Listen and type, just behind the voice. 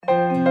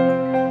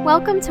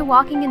Welcome to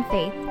Walking in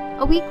Faith,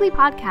 a weekly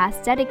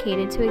podcast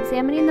dedicated to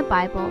examining the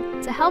Bible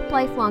to help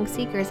lifelong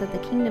seekers of the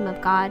kingdom of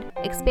God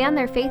expand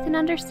their faith and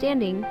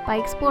understanding by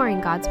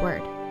exploring God's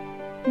Word.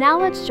 Now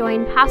let's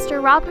join Pastor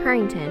Rob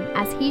Harrington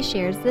as he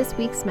shares this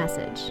week's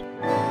message.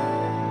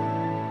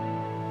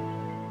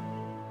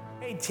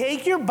 Hey,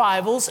 take your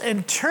Bibles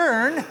and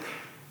turn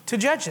to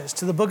Judges,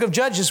 to the book of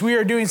Judges. We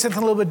are doing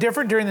something a little bit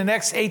different during the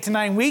next 8 to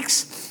 9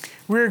 weeks.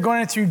 We're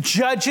going through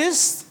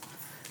Judges,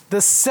 the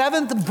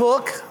 7th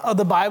book of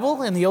the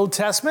Bible in the Old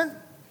Testament.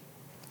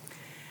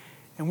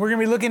 And we're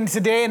going to be looking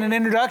today in an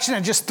introduction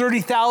at just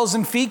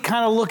 30,000 feet,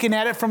 kind of looking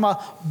at it from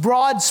a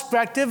broad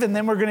perspective. And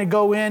then we're going to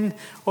go in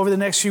over the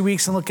next few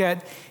weeks and look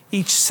at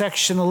each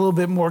section a little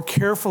bit more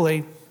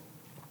carefully.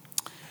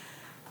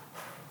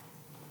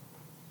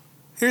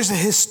 There's a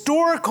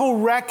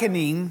historical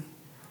reckoning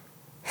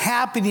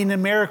happening in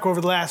America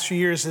over the last few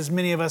years, as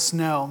many of us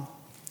know.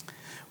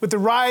 With the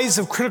rise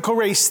of critical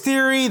race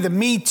theory, the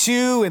Me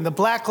Too, and the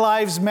Black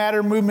Lives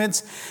Matter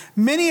movements,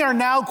 many are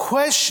now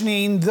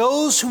questioning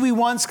those who we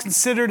once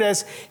considered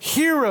as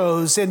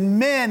heroes and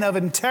men of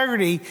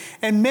integrity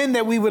and men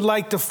that we would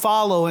like to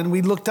follow and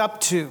we looked up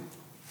to.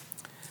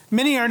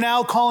 Many are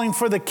now calling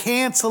for the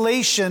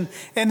cancellation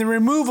and the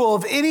removal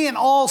of any and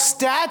all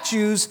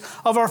statues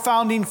of our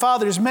founding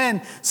fathers.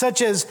 Men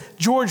such as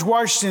George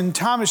Washington,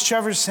 Thomas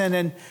Jefferson,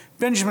 and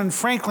Benjamin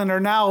Franklin are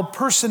now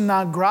persona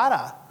non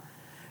grata,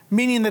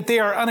 meaning that they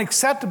are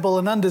unacceptable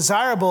and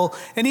undesirable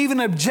and even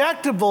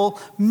objectable,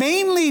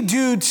 mainly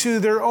due to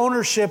their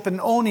ownership and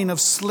owning of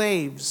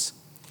slaves.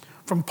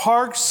 From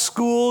parks,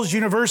 schools,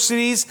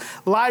 universities,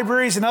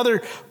 libraries, and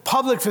other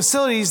public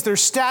facilities, their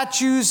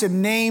statues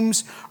and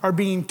names are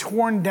being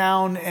torn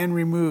down and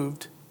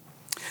removed.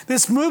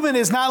 This movement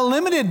is not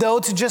limited, though,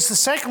 to just the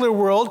secular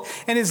world,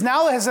 and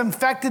has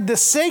infected the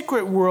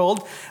sacred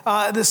world,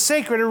 the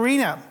sacred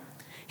arena.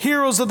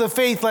 Heroes of the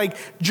faith like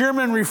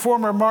German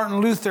reformer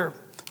Martin Luther,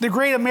 the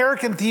great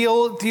American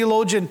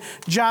theologian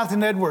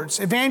Jonathan Edwards,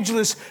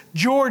 evangelist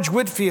George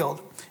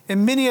Whitefield,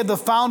 and many of the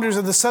founders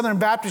of the Southern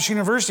Baptist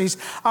universities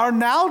are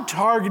now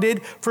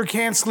targeted for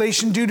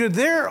cancellation due to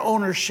their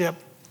ownership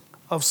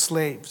of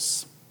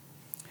slaves.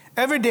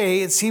 Every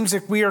day, it seems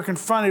like we are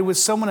confronted with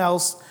someone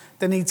else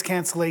that needs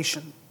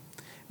cancellation.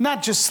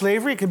 Not just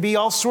slavery, it could be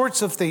all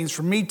sorts of things,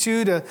 from Me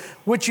Too to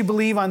what you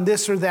believe on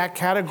this or that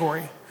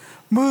category.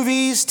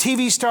 Movies,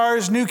 TV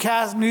stars,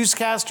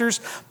 newscasters,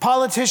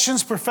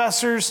 politicians,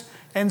 professors,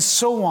 and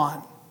so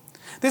on.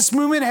 This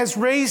movement has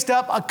raised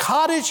up a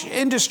cottage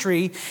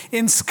industry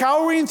in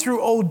scouring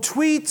through old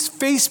tweets,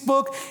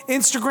 Facebook,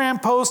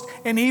 Instagram posts,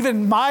 and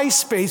even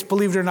MySpace,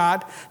 believe it or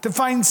not, to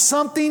find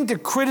something to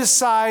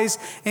criticize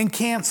and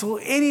cancel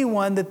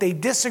anyone that they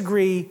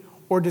disagree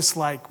or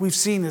dislike. We've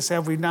seen this,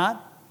 have we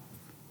not?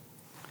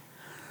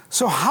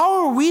 So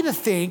how are we to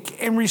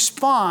think and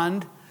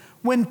respond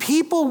when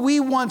people we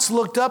once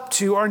looked up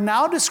to are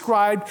now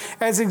described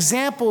as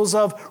examples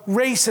of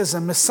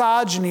racism,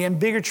 misogyny, and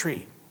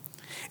bigotry?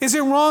 Is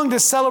it wrong to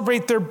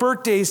celebrate their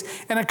birthdays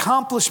and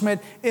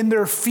accomplishment in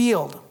their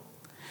field?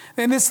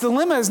 And this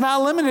dilemma is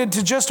not limited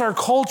to just our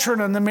culture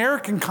and an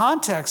American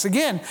context.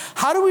 Again,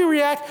 how do we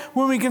react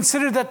when we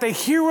consider that the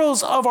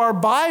heroes of our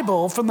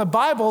Bible, from the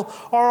Bible,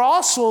 are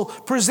also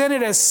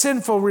presented as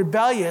sinful,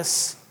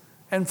 rebellious,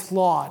 and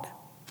flawed?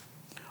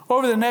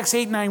 Over the next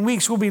 8-9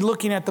 weeks, we'll be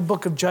looking at the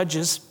book of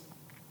Judges.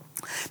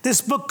 This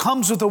book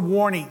comes with a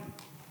warning.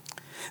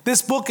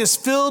 This book is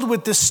filled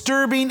with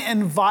disturbing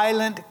and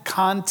violent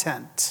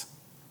content.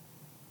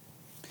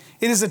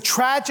 It is a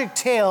tragic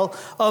tale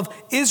of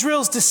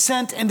Israel's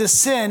descent into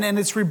sin and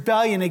its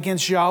rebellion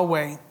against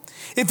Yahweh.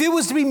 If it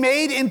was to be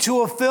made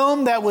into a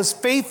film that was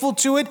faithful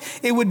to it,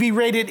 it would be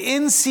rated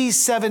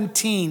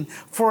NC-17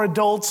 for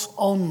adults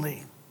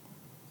only.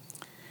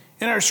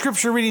 In our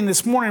scripture reading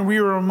this morning, we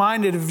were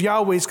reminded of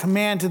Yahweh's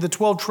command to the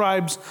 12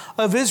 tribes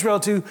of Israel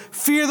to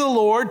fear the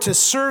Lord, to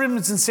serve him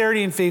in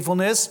sincerity and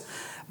faithfulness,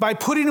 by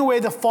putting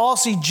away the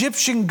false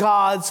Egyptian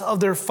gods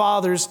of their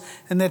fathers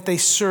and that they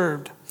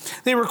served.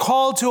 They were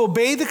called to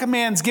obey the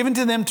commands given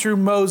to them through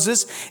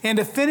Moses and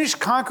to finish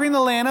conquering the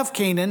land of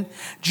Canaan.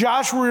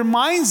 Joshua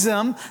reminds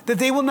them that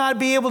they will not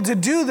be able to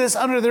do this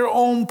under their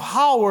own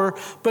power,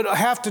 but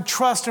have to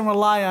trust and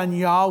rely on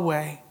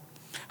Yahweh.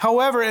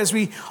 However, as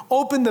we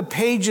open the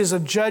pages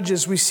of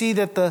Judges, we see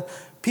that the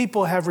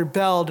people have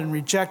rebelled and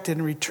rejected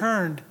and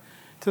returned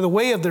to the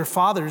way of their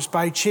fathers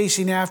by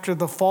chasing after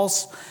the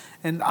false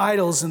and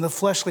idols and the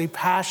fleshly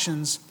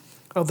passions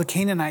of the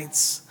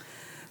Canaanites.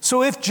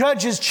 So if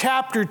Judges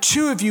chapter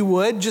 2, if you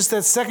would, just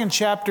that second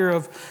chapter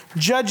of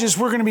Judges,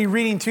 we're going to be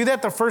reading through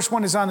that. The first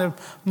one is on the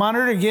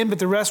monitor again, but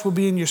the rest will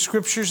be in your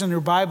scriptures and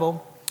your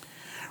Bible.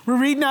 We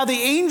read, "Now the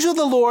angel of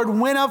the Lord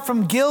went up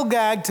from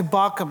Gilgal to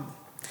Bochum,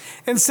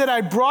 and said, I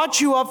brought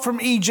you up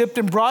from Egypt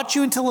and brought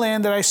you into the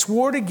land that I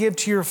swore to give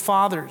to your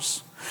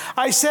fathers.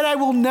 I said, I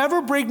will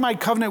never break my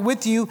covenant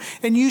with you,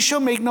 and you shall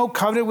make no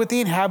covenant with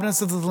the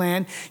inhabitants of the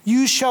land.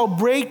 You shall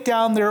break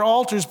down their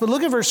altars." But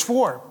look at verse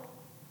 4.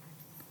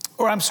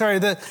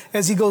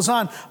 As he goes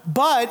on,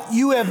 "But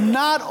you have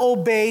not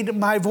obeyed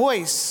my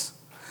voice.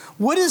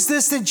 What is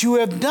this that you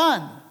have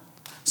done?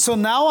 So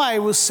now I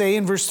will say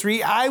in verse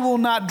 3, I will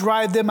not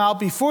drive them out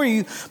before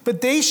you,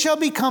 but they shall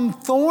become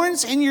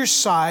thorns in your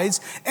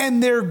sides,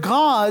 and their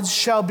gods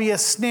shall be a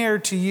snare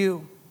to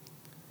you.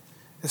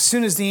 As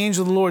soon as the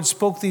angel of the Lord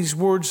spoke these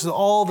words to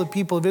all the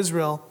people of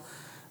Israel,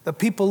 the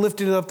people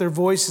lifted up their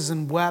voices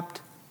and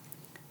wept.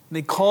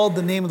 They called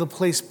the name of the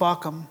place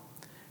Bochim,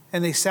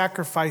 and they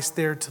sacrificed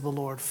there to the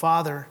Lord.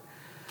 Father,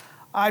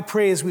 I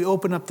pray as we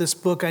open up this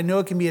book, I know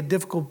it can be a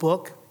difficult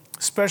book,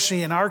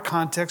 especially in our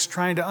context,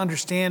 trying to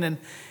understand an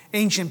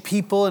ancient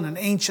people in an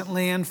ancient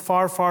land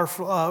far, far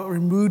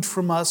removed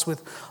from us,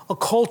 with a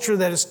culture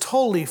that is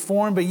totally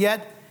foreign, but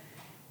yet,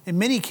 in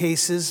many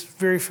cases,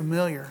 very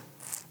familiar.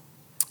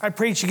 I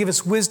pray that you give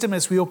us wisdom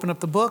as we open up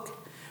the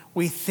book.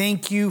 We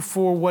thank you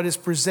for what is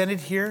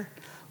presented here.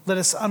 Let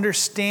us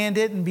understand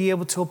it and be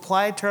able to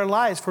apply it to our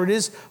lives, for it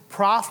is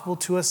profitable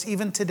to us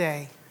even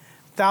today,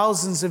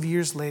 thousands of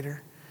years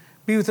later.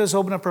 Be with us,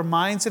 open up our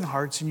minds and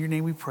hearts. In your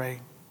name we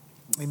pray.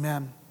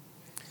 Amen.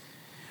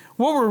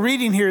 What we're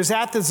reading here is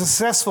after the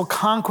successful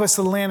conquest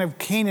of the land of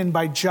Canaan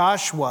by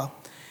Joshua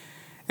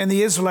and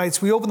the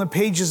Israelites. We open the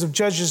pages of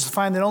Judges to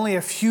find that only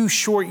a few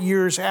short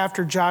years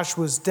after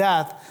Joshua's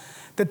death,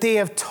 that they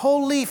have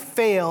totally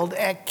failed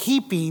at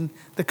keeping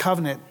the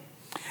covenant.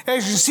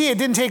 As you see, it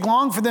didn't take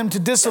long for them to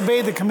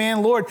disobey the command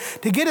of the Lord.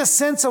 To get a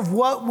sense of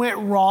what went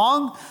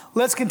wrong,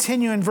 let's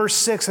continue in verse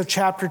 6 of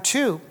chapter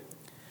 2.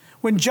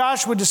 When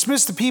Joshua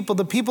dismissed the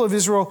people of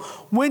Israel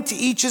went to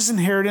each his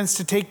inheritance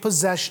to take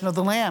possession of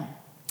the land.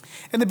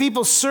 And the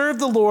people served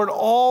the Lord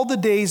all the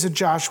days of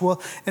Joshua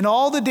and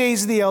all the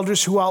days of the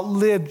elders who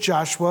outlived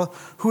Joshua,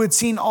 who had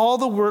seen all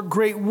the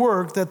great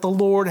work that the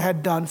Lord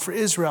had done for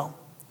Israel.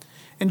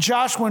 And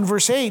Joshua in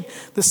verse 8,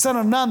 the son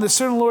of Nun, the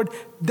servant of the Lord,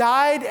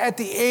 died at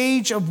the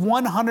age of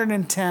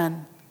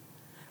 110.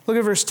 Look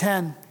at verse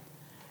 10.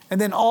 And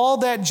then all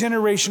that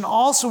generation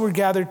also were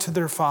gathered to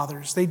their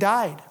fathers. They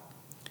died.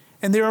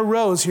 And there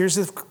arose, here's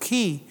the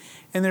key,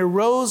 and there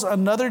arose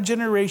another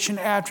generation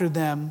after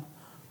them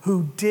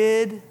who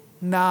did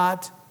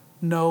not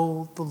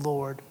know the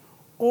Lord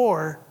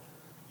or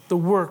the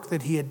work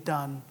that he had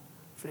done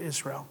for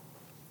Israel.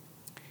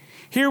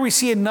 Here we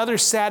see another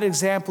sad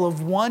example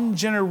of one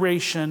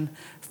generation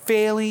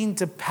failing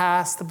to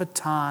pass the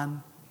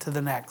baton to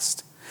the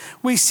next.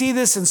 We see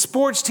this in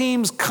sports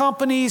teams,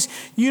 companies,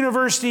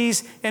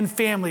 universities, and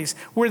families,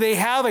 where they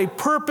have a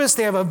purpose,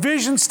 they have a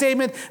vision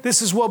statement.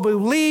 This is what we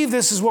believe,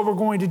 this is what we're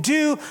going to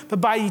do. But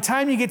by the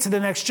time you get to the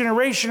next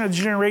generation or the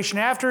generation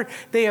after,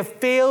 they have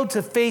failed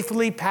to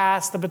faithfully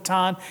pass the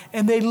baton,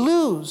 and they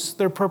lose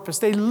their purpose.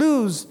 They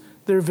lose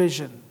their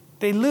vision.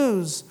 They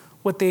lose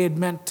what they had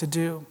meant to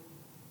do.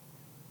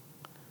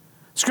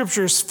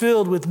 Scripture is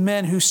filled with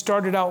men who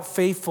started out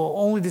faithful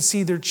only to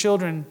see their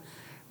children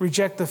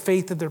reject the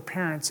faith of their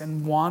parents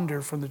and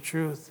wander from the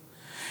truth.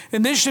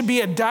 And this should be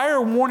a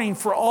dire warning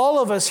for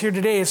all of us here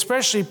today,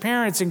 especially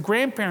parents and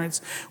grandparents.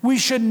 We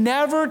should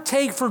never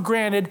take for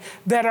granted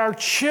that our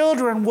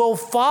children will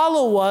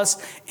follow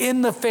us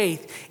in the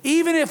faith,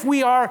 even if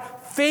we are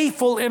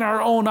faithful in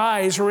our own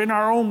eyes or in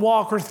our own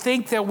walk or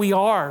think that we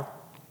are.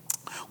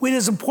 It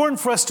is important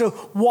for us to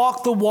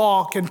walk the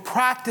walk and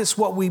practice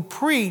what we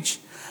preach.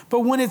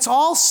 But when it's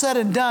all said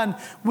and done,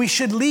 we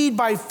should lead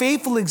by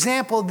faithful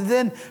example, to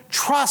then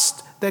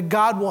trust that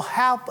God will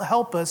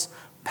help us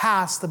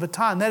pass the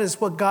baton. That is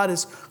what God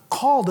has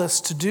called us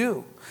to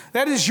do.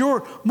 That is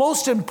your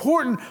most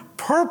important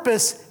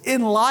purpose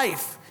in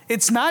life.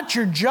 It's not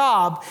your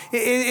job.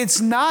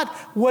 It's not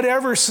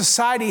whatever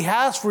society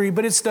has for you,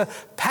 but it's to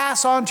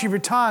pass on to your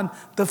baton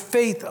the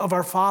faith of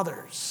our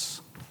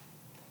fathers.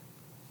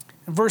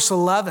 In verse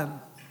 11,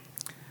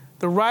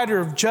 the writer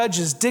of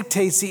Judges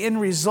dictates the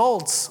end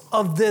results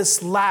of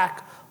this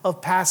lack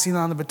of passing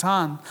on the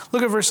baton.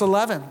 Look at verse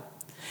 11.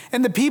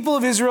 And the people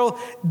of Israel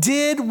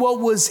did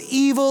what was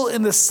evil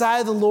in the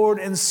sight of the Lord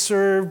and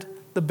served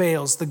the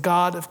Baals, the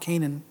god of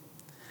Canaan.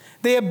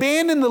 They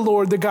abandoned the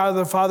Lord, the God of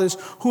their fathers,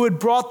 who had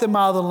brought them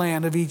out of the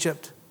land of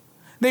Egypt.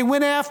 They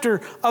went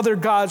after other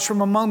gods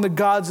from among the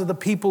gods of the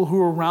people who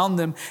were around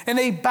them, and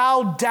they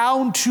bowed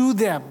down to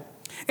them.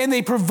 And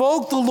they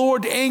provoked the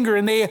Lord to anger,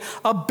 and they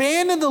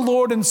abandoned the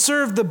Lord and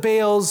served the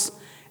Baals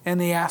and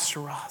the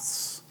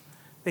Ashtaroths.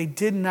 They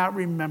did not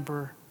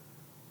remember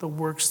the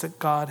works that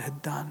God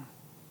had done.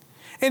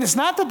 And it's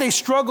not that they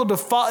struggled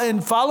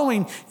in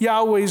following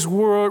Yahweh's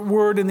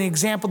word and the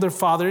example of their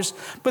fathers,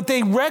 but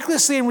they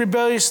recklessly and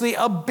rebelliously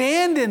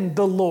abandoned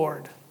the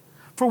Lord.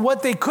 For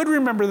what they could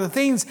remember, the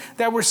things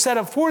that were set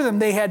up for them,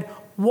 they had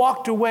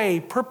walked away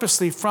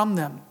purposely from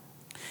them.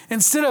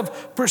 Instead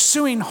of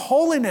pursuing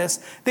holiness,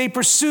 they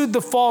pursued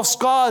the false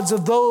gods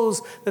of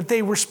those that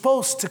they were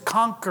supposed to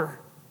conquer.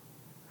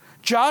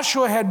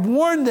 Joshua had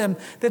warned them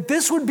that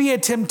this would be a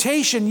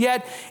temptation,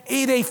 yet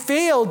they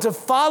failed to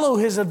follow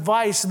his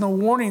advice and the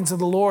warnings of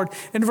the Lord.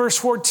 In verse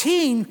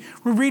 14,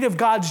 we read of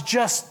God's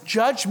just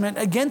judgment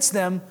against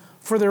them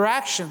for their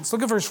actions.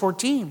 Look at verse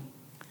 14.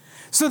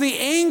 So the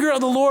anger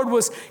of the Lord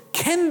was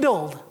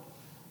kindled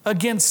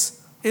against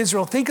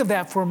Israel. Think of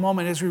that for a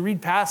moment as we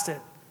read past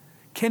it.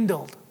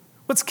 Kindled.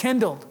 What's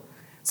kindled?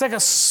 It's like a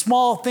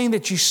small thing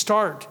that you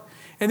start.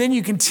 And then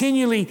you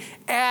continually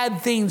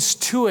add things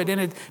to it,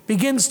 and it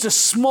begins to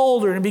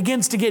smolder, and it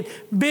begins to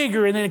get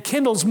bigger, and then it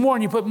kindles more,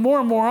 and you put more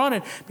and more on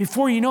it.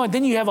 Before you know it,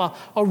 then you have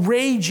a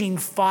raging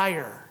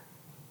fire.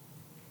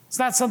 It's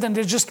not something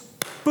that just,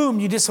 boom,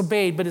 you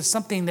disobeyed, but it's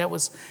something that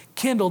was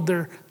kindled.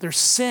 Their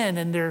sin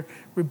and their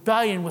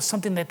rebellion was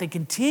something that they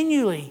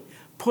continually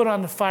put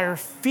on the fire,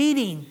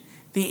 feeding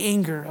the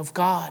anger of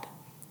God.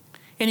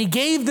 And he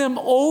gave them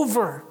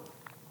over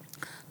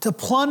to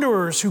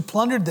plunderers who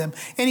plundered them,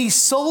 and he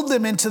sold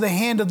them into the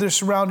hand of their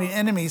surrounding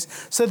enemies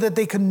so that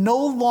they could no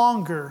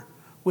longer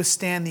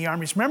withstand the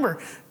armies. Remember,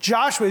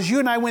 Joshua, as you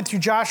and I went through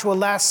Joshua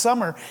last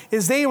summer,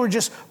 is they were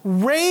just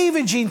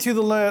ravaging through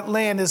the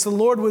land as the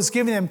Lord was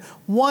giving them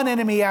one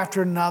enemy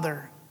after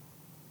another.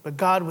 But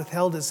God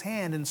withheld his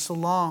hand, and so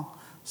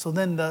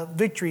then the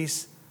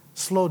victories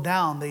slowed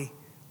down. They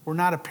were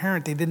not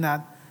apparent. They did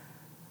not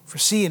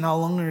foresee,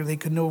 and they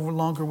could no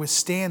longer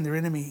withstand their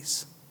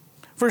enemies.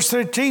 Verse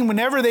 13,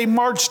 whenever they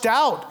marched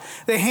out,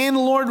 the hand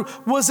of the Lord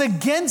was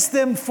against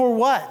them for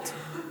what?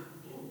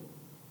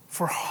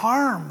 For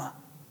harm.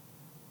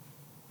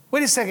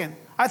 Wait a second.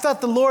 I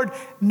thought the Lord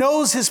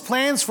knows his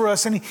plans for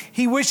us and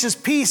he wishes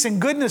peace and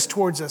goodness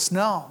towards us.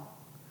 No.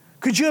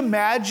 Could you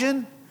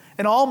imagine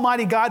an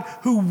almighty God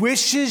who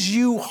wishes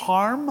you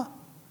harm?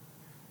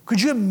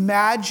 Could you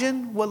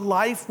imagine what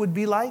life would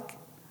be like?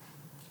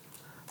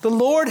 The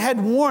Lord had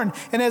warned,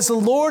 and as the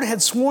Lord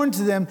had sworn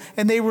to them,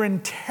 and they were in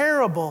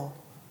terrible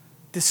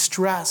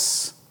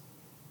distress.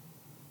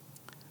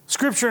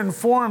 Scripture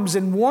informs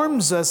and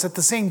warns us at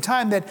the same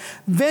time that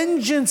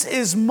vengeance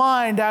is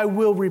mine, I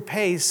will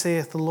repay,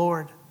 saith the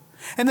Lord.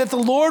 And that the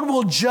Lord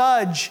will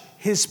judge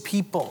his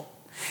people.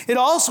 It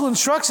also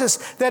instructs us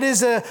that it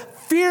is a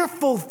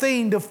fearful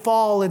thing to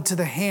fall into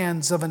the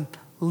hands of a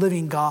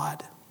living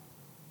God.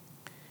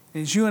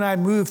 As you and I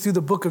move through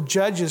the book of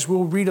Judges,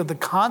 we'll read of the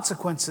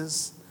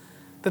consequences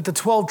that the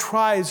 12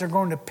 tribes are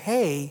going to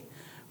pay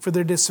for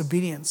their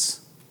disobedience.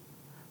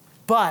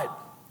 But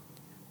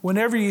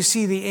whenever you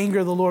see the anger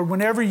of the Lord,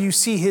 whenever you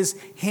see his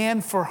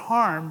hand for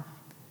harm,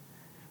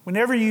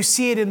 whenever you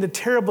see it in the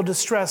terrible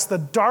distress, the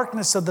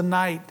darkness of the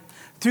night,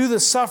 through the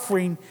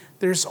suffering,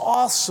 there's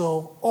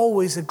also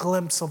always a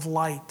glimpse of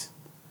light,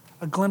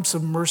 a glimpse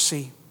of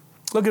mercy.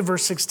 Look at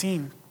verse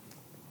 16.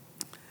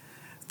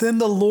 Then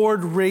the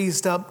Lord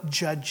raised up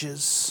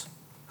judges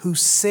who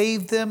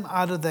saved them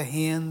out of the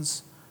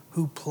hands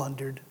who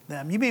plundered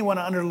them. You may want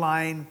to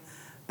underline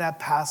that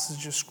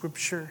passage of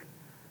Scripture.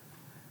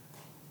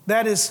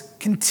 That is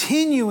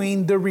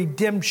continuing the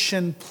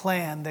redemption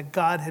plan that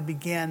God had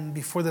began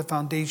before the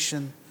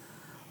foundation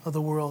of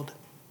the world.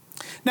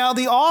 Now,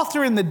 the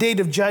author and the date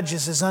of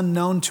Judges is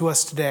unknown to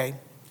us today,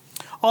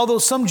 although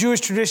some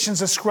Jewish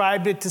traditions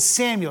ascribed it to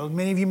Samuel.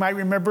 Many of you might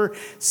remember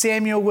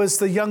Samuel was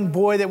the young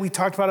boy that we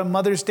talked about on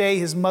Mother's Day.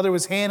 His mother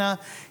was Hannah.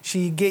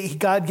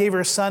 God gave her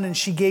a son, and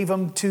she gave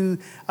him to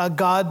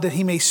God that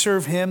he may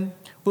serve him.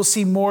 We'll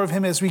see more of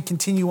him as we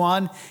continue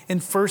on in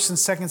 1 and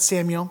 2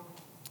 Samuel.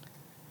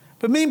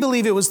 But many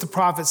believe it was the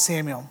prophet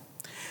Samuel.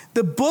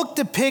 The book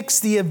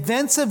depicts the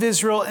events of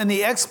Israel and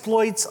the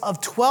exploits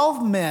of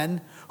 12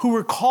 men who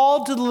were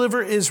called to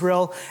deliver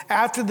Israel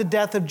after the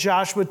death of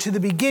Joshua to the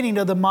beginning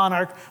of the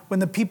monarch when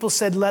the people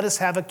said, let us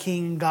have a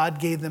king. God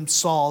gave them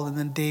Saul and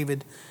then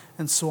David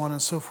and so on and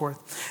so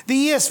forth.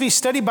 The ESV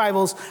Study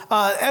Bibles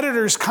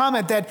editors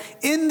comment that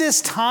in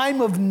this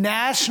time of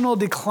national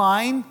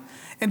decline,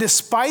 and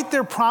despite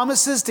their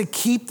promises to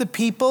keep the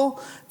people,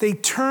 they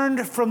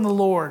turned from the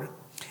Lord.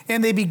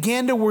 And they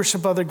began to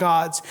worship other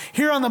gods.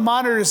 Here on the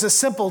monitor is a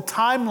simple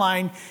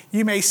timeline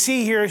you may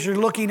see here as you're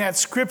looking at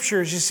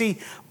scriptures. You see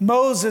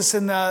Moses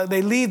and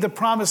they leave the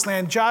promised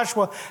land.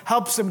 Joshua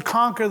helps them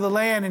conquer the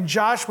land, and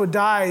Joshua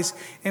dies.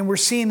 And we're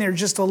seeing there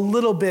just a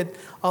little bit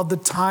of the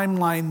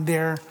timeline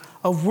there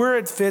of where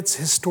it fits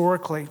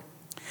historically.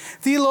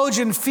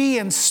 Theologian Fee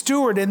and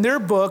Stewart in their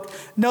book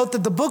note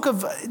that the book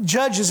of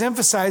Judges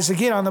emphasized,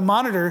 again on the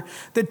monitor,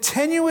 the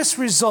tenuous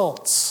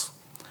results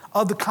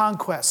of the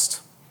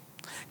conquest.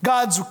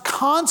 God's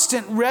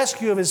constant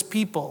rescue of his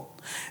people,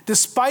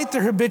 despite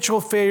their habitual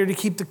failure to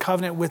keep the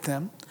covenant with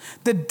him,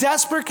 the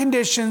desperate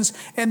conditions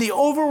and the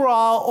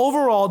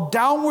overall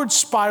downward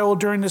spiral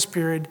during this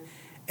period,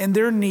 and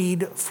their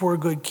need for a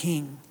good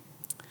king.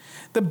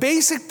 The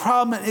basic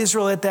problem in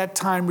Israel at that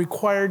time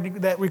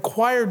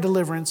required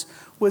deliverance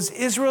was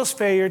Israel's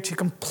failure to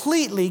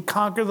completely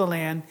conquer the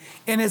land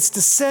and its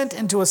descent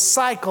into a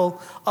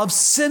cycle of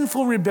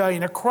sinful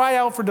rebellion, a cry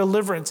out for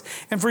deliverance,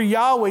 and for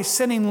Yahweh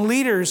sending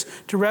leaders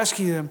to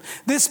rescue them.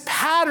 This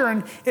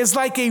pattern is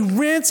like a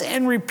rinse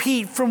and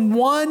repeat from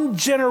one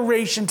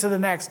generation to the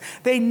next.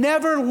 They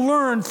never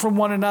learn from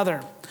one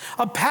another.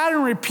 A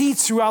pattern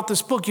repeats throughout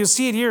this book. You'll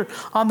see it here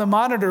on the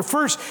monitor.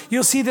 First,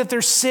 you'll see that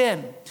there's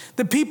sin.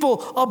 The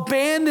people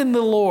abandoned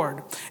the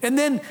Lord. And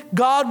then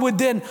God would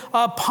then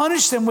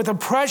punish them with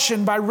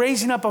oppression by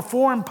raising up a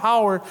foreign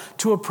power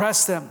to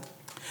oppress them.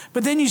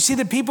 But then you see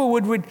the people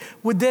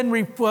would then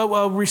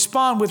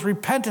respond with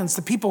repentance.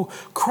 The people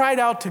cried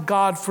out to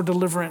God for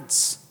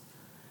deliverance.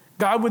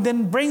 God would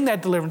then bring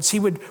that deliverance. He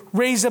would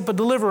raise up a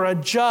deliverer, a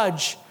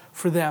judge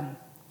for them.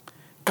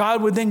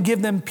 God would then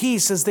give them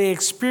peace as they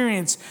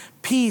experience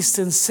peace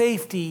and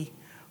safety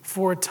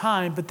for a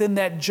time. But then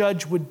that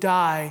judge would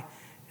die,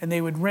 and they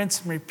would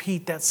rinse and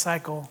repeat that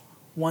cycle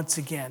once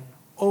again,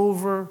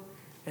 over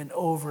and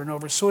over and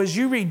over. So as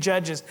you read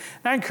Judges,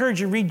 and I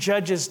encourage you to read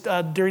Judges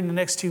during the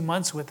next 2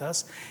 months with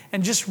us,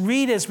 and just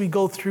read as we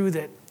go through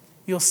that.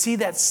 You'll see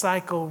that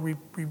cycle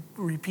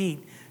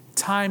repeat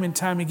time and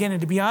time again.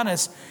 And to be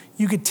honest,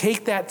 you could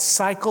take that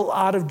cycle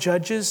out of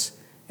Judges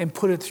and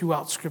put it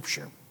throughout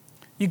Scripture.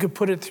 You could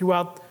put it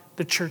throughout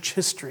the church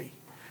history.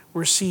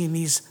 We're seeing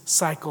these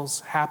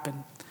cycles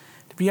happen.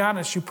 To be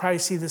honest, you probably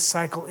see this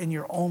cycle in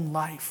your own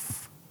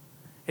life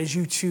as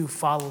you too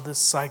follow this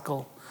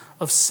cycle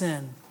of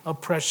sin,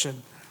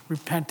 oppression,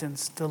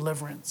 repentance,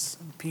 deliverance,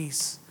 and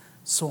peace,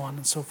 so on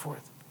and so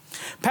forth.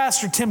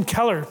 Pastor Tim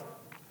Keller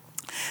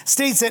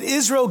states that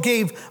Israel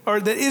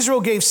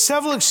gave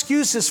several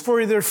excuses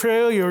for their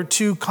failure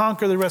to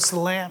conquer the rest of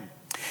the land.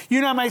 You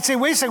and I might say,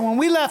 wait a second, when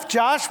we left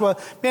Joshua,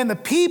 man, the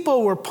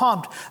people were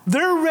pumped.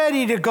 They're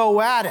ready to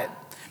go at it.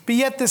 But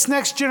yet this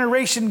next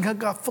generation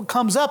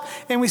comes up,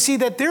 and we see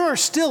that there are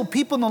still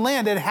people in the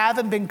land that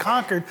haven't been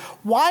conquered.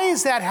 Why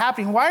is that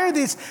happening? Why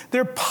are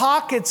there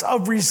pockets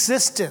of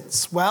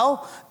resistance?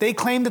 Well, they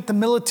claim that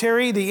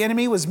the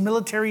enemy was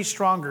military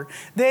stronger.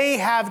 They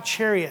have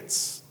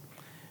chariots.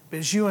 But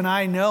as you and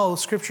I know,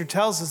 Scripture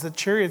tells us that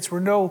chariots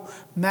were no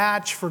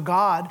match for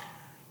God.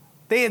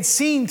 They had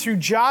seen through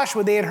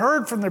Joshua, they had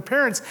heard from their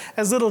parents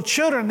as little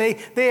children. They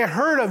had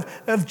heard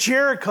of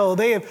Jericho.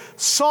 They have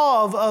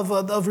saw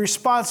of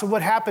response of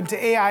what happened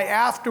to Ai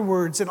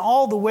afterwards and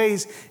all the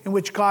ways in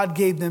which God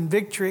gave them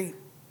victory.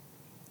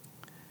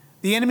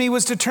 The enemy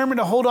was determined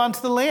to hold on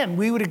to the land.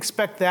 We would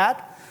expect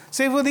that.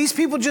 Say, well, these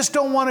people just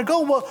don't want to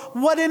go. Well,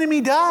 what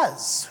enemy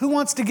does? Who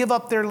wants to give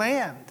up their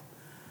land?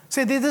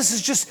 Say, this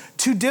is just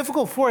too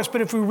difficult for us.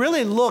 But if we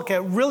really look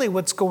at really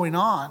what's going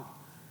on,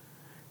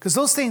 because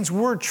those things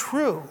were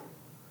true,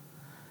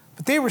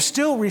 but they were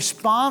still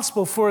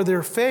responsible for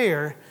their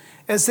failure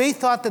as they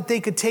thought that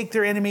they could take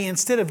their enemy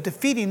instead of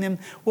defeating them.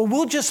 Well,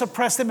 we'll just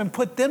oppress them and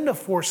put them to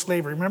forced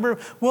slavery. Remember,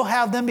 we'll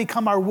have them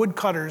become our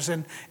woodcutters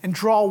and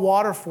draw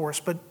water for us,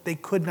 but they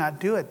could not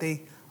do it.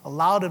 They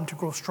allowed them to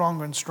grow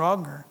stronger and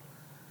stronger.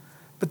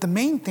 But the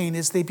main thing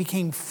is they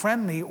became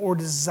friendly or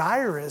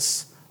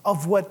desirous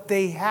of what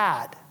they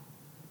had.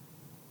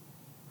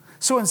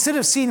 So instead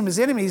of seeing them as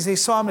enemies, they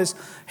saw them as,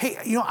 hey,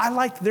 I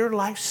like their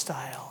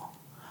lifestyle.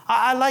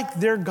 I like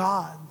their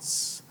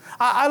gods.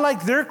 I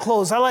like their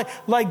clothes. I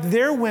like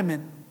their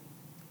women.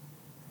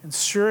 And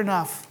sure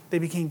enough, they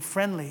became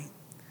friendly.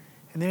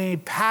 And they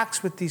made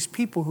pacts with these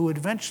people who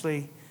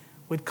eventually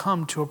would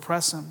come to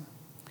oppress them.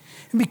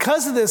 And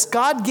because of this,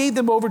 God gave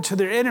them over to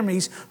their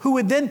enemies who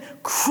would then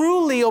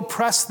cruelly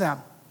oppress them.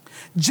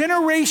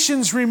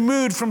 Generations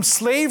removed from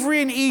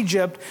slavery in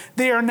Egypt,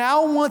 they are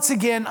now once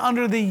again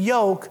under the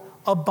yoke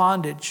of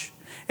bondage.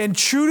 And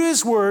true to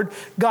his word,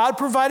 God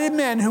provided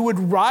men who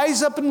would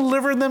rise up and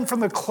deliver them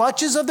from the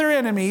clutches of their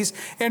enemies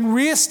and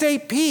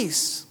reinstate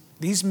peace.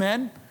 These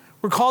men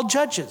were called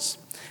judges.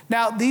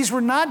 Now, these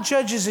were not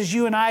judges as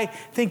you and I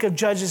think of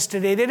judges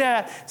today. They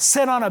didn't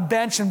sit on a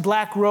bench in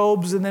black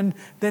robes and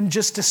then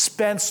just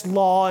dispense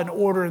law and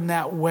order in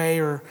that way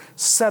or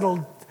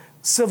settle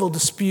civil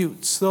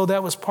disputes, though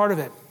that was part of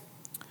it.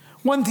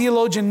 One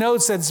theologian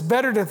notes that it's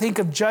better to think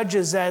of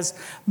judges as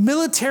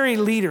military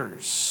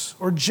leaders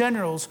or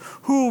generals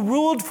who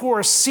ruled for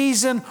a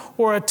season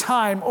or a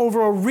time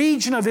over a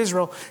region of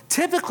Israel,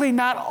 typically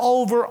not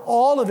over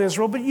all of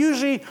Israel, but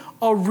usually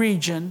a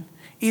region,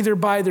 either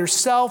by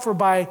themselves or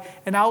by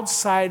an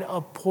outside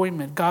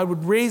appointment. God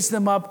would raise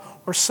them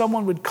up, or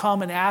someone would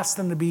come and ask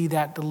them to be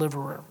that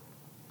deliverer.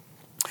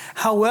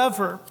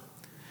 However,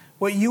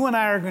 what you and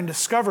I are going to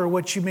discover,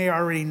 what you may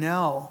already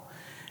know,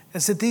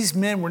 is that these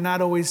men were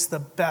not always the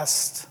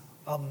best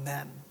of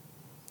men.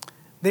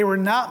 They were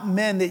not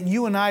men that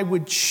you and I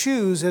would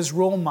choose as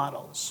role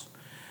models.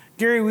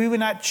 Gary, we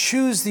would not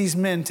choose these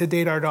men to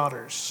date our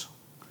daughters.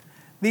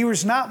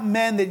 These were not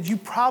men that you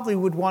probably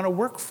would want to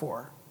work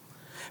for.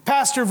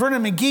 Pastor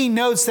Vernon McGee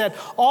notes that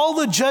all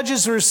the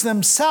judges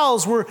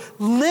themselves were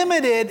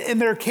limited in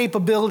their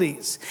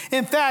capabilities.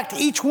 In fact,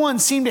 each one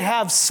seemed to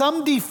have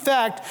some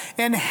defect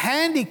and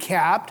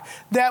handicap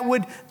that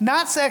would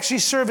not actually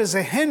serve as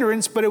a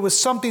hindrance, but it was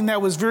something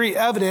that was very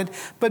evident,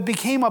 but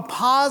became a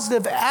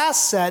positive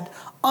asset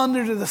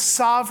under the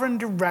sovereign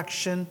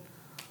direction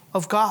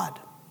of God.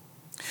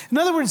 In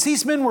other words,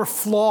 these men were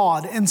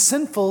flawed and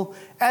sinful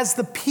as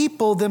the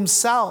people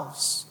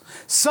themselves.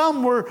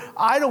 Some were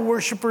idol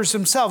worshipers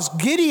themselves.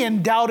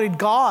 Gideon doubted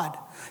God.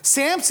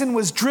 Samson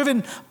was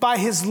driven by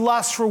his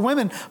lust for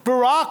women.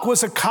 Barak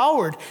was a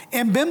coward.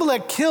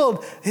 Abimelech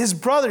killed his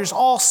brothers,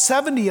 all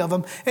 70 of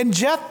them. And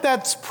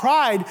Jephthah's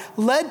pride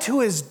led to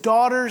his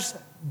daughter's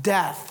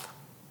death.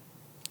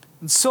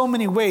 In so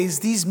many ways,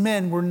 these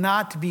men were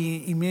not to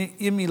be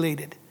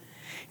emulated.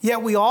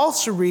 Yet we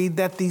also read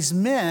that these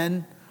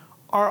men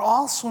are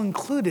also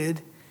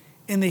included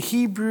in the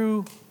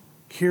Hebrew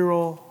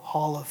hero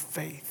hall of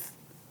faith.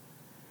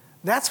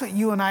 That's what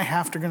you and I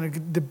have to going to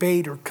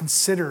debate or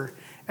consider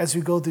as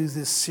we go through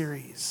this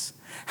series.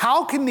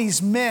 How can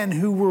these men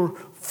who were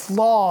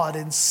flawed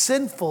and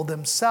sinful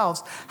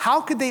themselves,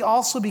 how could they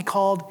also be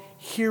called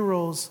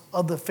heroes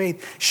of the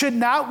faith? Should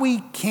not we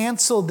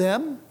cancel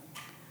them?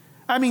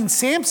 I mean,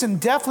 Samson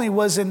definitely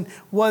was in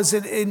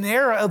an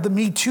era of the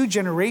Me Too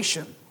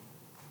generation,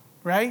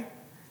 right?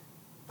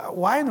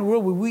 Why in the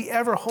world would we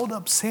ever hold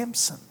up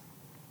Samson?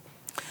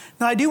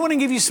 Now, I do want to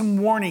give you some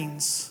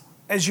warnings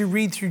as you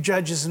read through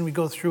Judges and we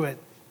go through it.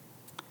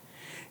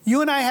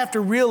 You and I have to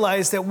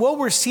realize that what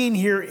we're seeing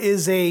here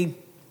is a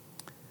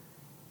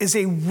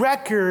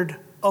record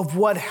of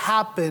what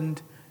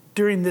happened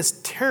during this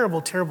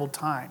terrible, terrible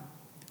time.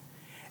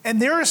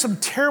 And there are some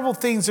terrible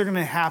things that are going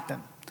to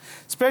happen,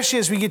 especially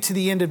as we get to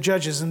the end of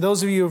Judges. And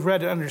those of you who have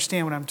read it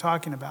understand what I'm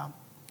talking about.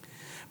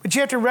 But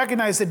you have to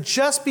recognize that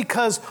just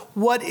because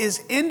what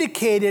is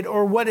indicated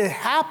or what had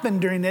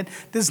happened during it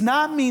does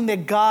not mean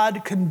that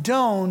God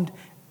condoned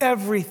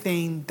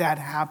everything that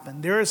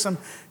happened. There are some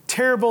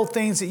terrible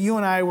things that you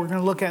and I were going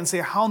to look at and say,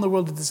 how in the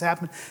world did this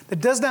happen? That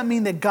does not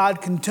mean that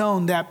God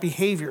condoned that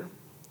behavior.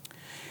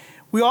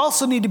 We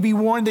also need to be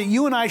warned that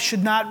you and I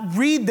should not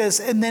read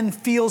this and then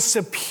feel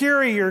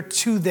superior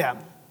to them.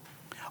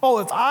 Oh,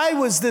 if I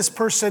was this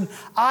person,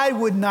 I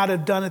would not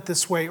have done it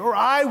this way, or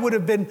I would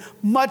have been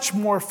much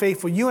more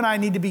faithful. You and I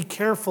need to be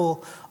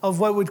careful of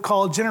what we'd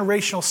call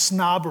generational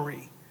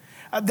snobbery.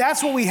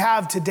 That's what we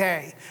have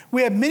today.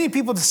 We have many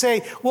people to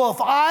say, well, if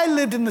I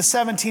lived in the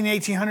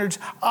 1800s,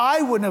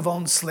 I wouldn't have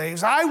owned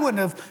slaves. I wouldn't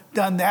have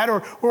done that,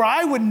 or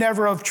I would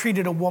never have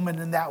treated a woman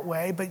in that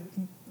way. But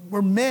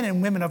we're men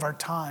and women of our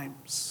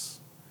times.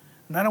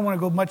 And I don't want to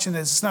go much into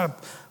this. It's not a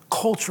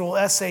cultural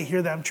essay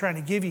here that I'm trying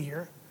to give you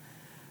here.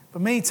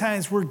 But many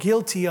times we're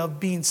guilty of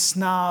being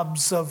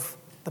snobs of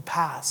the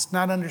past,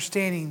 not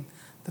understanding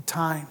the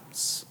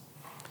times.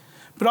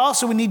 But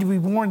also we need to be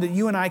warned that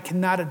you and I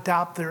cannot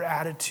adopt their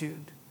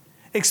attitude,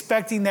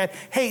 expecting that,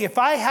 hey, if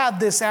I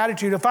have this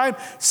attitude, if I'm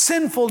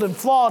sinful and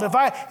flawed,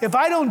 if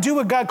I don't do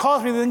what God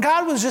calls me, then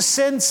God will just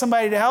send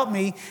somebody to help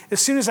me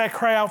as soon as I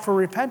cry out for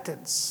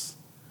repentance.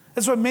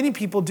 That's what many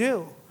people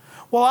do.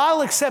 Well,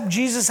 I'll accept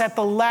Jesus at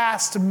the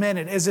last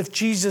minute, as if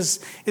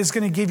Jesus is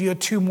going to give you a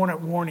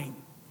 2-minute warning.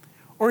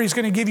 Or he's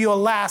going to give you a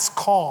last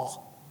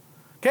call.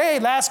 Okay,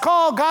 last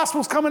call,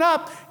 gospel's coming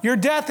up. Your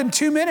death in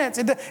 2 minutes.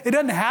 It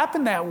doesn't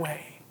happen that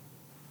way.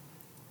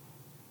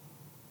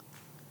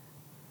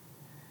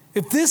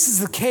 If this is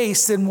the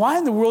case, then why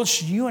in the world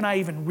should you and I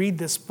even read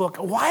this book?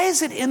 Why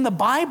is it in the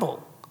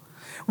Bible?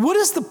 What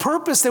is the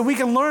purpose that we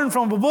can learn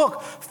from a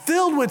book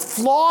filled with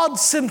flawed,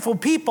 sinful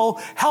people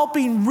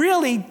helping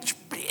really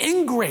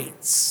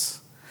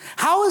ingrates?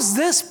 How is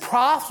this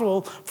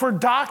profitable for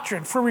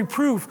doctrine, for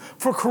reproof,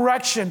 for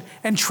correction,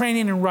 and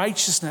training in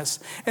righteousness?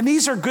 And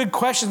these are good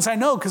questions, I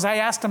know, because I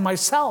asked them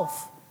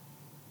myself.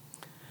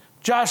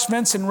 Josh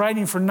Vincent,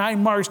 writing for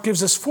 9 Marks,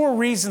 gives us 4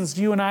 reasons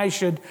you and I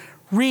should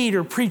read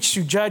or preach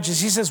through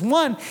Judges. He says,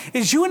 1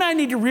 is you and I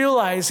need to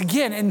realize,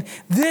 again, and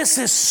this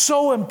is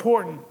so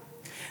important,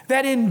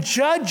 that in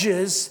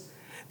Judges,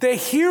 the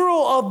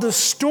hero of the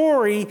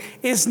story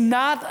is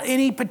not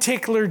any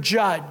particular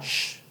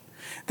judge.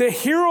 The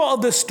hero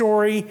of the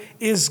story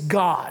is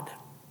God.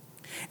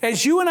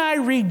 As you and I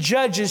read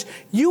Judges,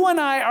 you and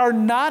I are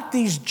not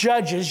these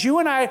judges. You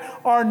and I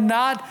are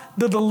not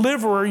the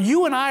deliverer.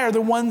 You and I are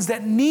the ones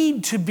that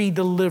need to be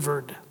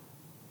delivered.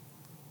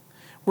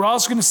 We're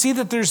also going to see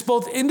that there's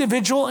both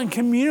individual and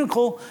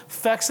communal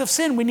effects of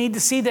sin. We need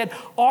to see that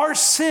our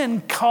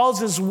sin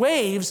causes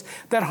waves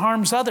that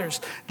harms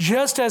others,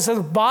 just as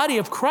the body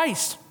of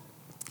Christ.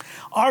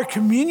 Our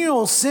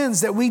communal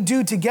sins that we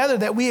do together,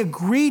 that we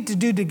agree to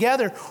do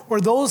together,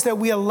 or those that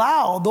we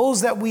allow,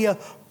 those that we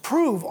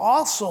approve,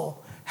 also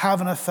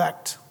have an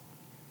effect.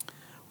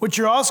 What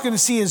you're also going to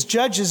see is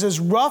Judges, as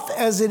rough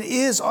as it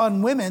is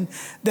on women,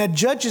 that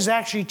Judges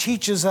actually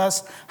teaches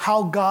us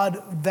how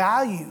God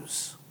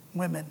values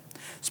women,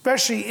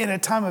 especially in a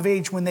time of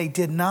age when they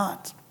did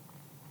not.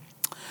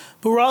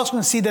 But we're also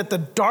going to see that the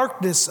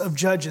darkness of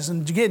Judges,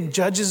 and again,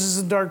 Judges is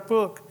a dark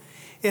book,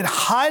 it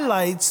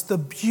highlights the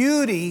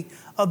beauty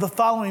of the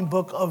following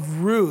book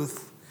of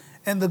Ruth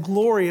and the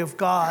glory of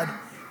God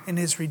in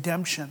his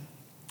redemption.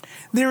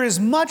 There is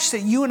much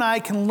that you and I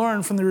can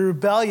learn from the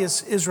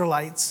rebellious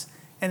Israelites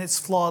and its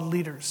flawed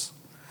leaders.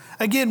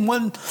 Again,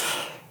 one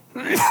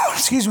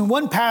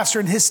pastor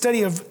in his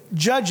study of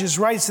Judges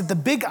writes that the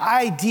big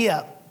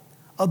idea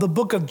of the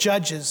book of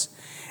Judges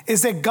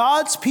is that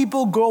God's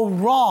people go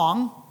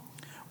wrong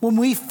when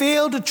we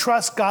fail to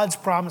trust God's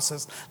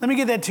promises. Let me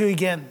get that to you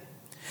again.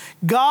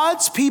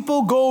 God's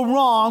people go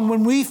wrong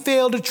when we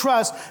fail to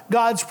trust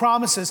God's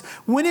promises.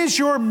 When is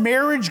your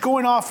marriage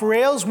going off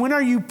rails? When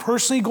are you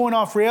personally going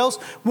off rails?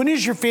 When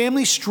is your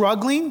family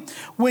struggling?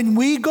 When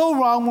we go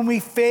wrong, when we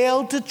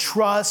fail to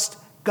trust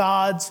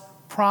God's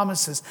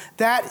promises.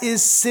 That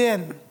is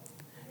sin.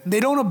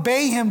 They don't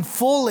obey him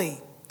fully.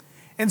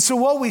 And so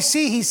what we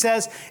see, he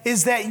says,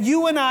 is that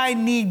you and I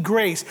need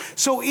grace.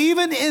 So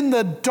even in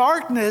the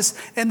darkness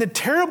and the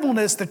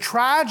terribleness, the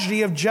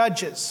tragedy of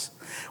Judges,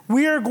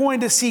 we are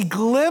going to see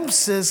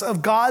glimpses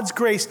of God's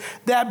grace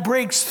that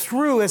breaks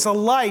through as a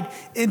light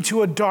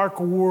into a dark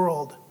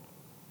world,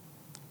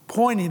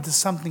 pointing to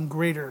something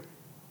greater.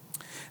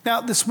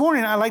 Now, this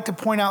morning, I'd like to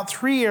point out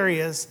 3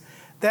 areas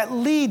that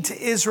lead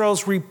to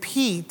Israel's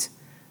the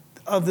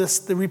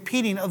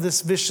repeating of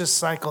this vicious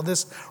cycle,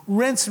 this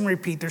rinse and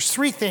repeat. There's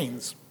 3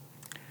 things,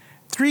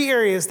 3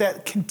 areas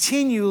that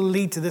continue to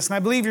lead to this. And I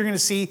believe you're going to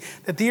see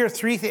that there are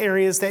 3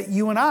 areas that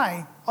you and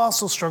I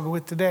also struggle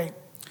with today.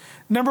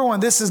 Number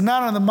 1, this is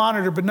not on the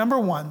monitor, but number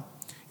 1,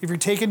 if you're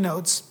taking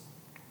notes,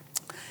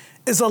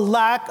 is a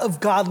lack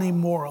of godly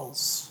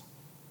morals.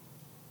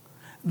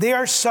 They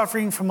are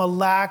suffering from a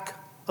lack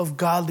of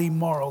godly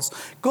morals.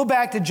 Go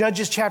back to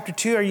Judges chapter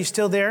 2. Are you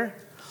still there?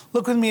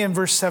 Look with me in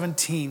verse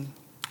 17.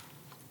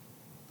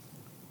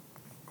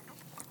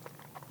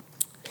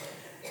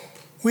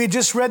 We had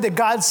just read that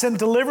God sent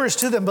deliverers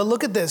to them, but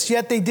look at this.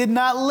 Yet they did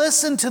not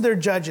listen to their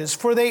judges,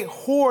 for they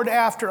whored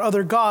after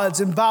other gods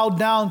and bowed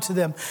down to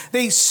them.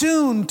 They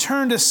soon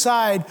turned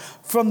aside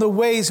from the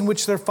ways in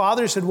which their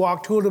fathers had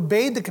walked, who had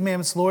obeyed the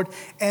commandments of the Lord,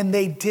 and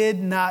they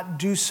did not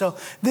do so.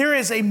 There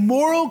is a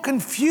moral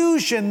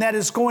confusion that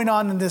is going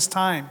on in this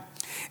time.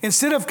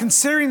 Instead of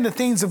considering the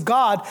things of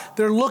God,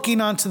 they're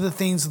looking onto the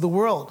things of the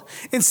world.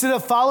 Instead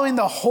of following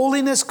the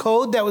holiness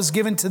code that was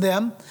given to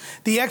them,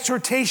 the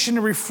exhortation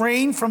to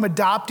refrain from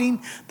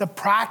adopting the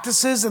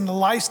practices and the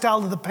lifestyle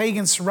of the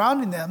pagans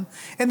surrounding them,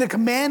 and the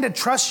command to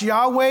trust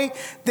Yahweh,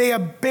 they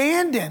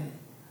abandoned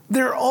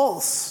their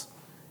oaths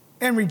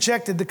and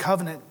rejected the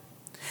covenant.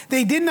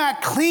 They did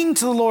not cling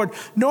to the Lord,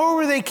 nor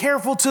were they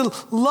careful to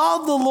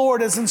love the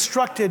Lord as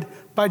instructed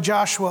by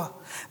Joshua.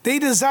 They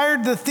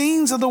desired the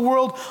things of the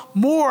world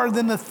more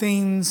than the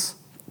things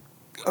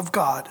of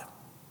God.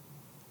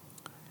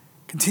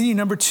 Continue,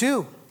 number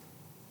 2.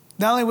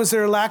 Not only was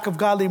there a lack of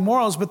godly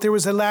morals, but there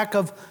was a lack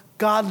of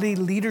godly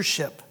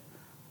leadership.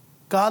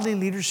 Godly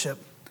leadership.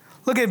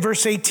 Look at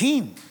verse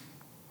 18.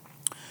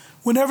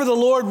 Whenever the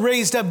Lord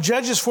raised up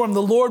judges for him,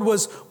 the Lord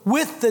was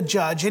with the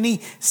judge, and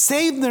he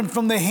saved them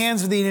from the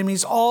hands of the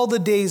enemies all the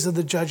days of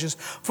the judges.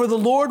 For the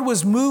Lord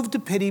was moved to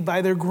pity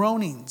by their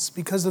groanings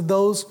because of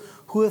those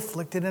who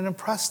afflicted and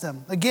oppressed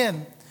them.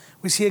 Again,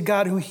 we see a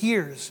God who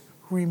hears,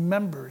 who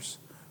remembers,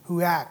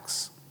 who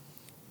acts.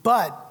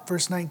 But,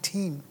 verse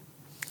 19,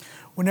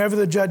 whenever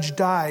the judge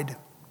died,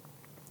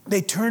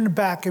 they turned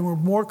back and were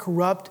more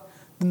corrupt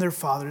than their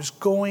fathers,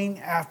 going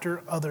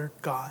after other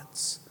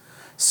gods.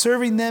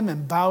 Serving them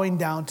and bowing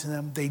down to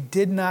them, they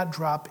did not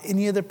drop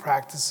any of their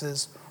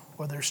practices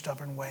or their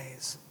stubborn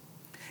ways.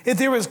 If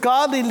there was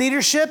godly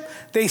leadership,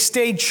 they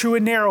stayed true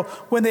and narrow.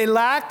 When they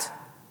lacked,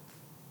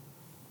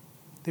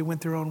 they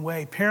went their own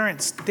way.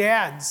 Parents,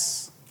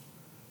 dads,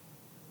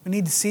 we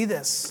need to see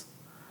this.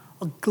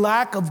 A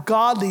lack of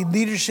godly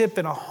leadership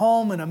in a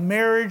home, in a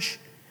marriage,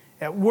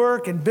 at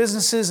work, in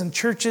businesses and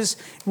churches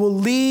will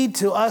lead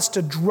to us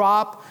to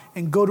drop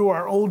and go to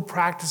our old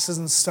practices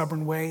and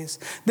stubborn ways.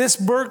 This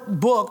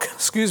book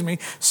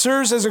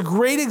serves as a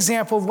great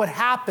example of what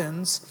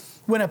happens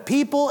when a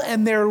people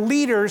and their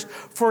leaders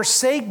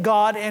forsake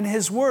God and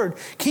his word.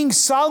 King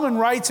Solomon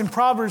writes in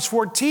Proverbs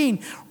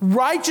 14,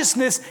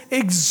 righteousness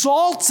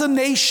exalts a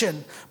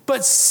nation,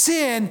 but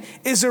sin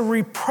is a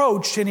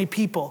reproach to any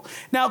people.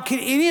 Now, can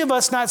any of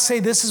us not say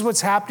this is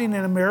what's happening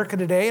in America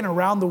today and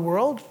around the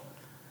world?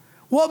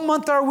 What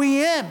month are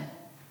we in?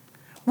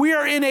 We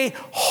are in a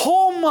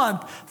whole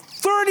month,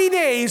 30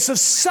 days of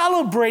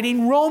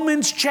celebrating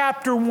Romans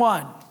chapter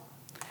 1,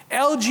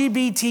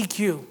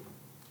 LGBTQ.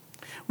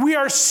 We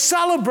are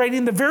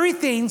celebrating the very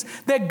things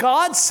that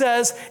God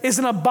says is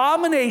an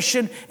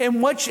abomination,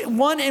 and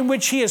one in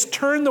which he has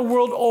turned the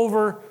world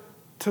over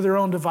to their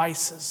own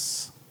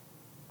devices.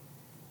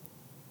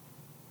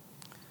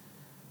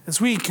 As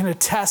we can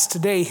attest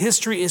today,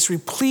 history is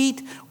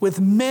replete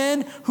with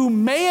men who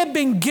may have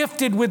been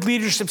gifted with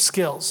leadership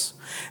skills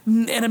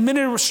and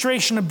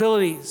administration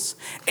abilities,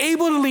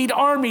 able to lead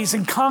armies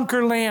and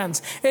conquer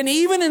lands, and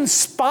even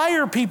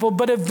inspire people,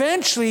 but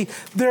eventually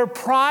their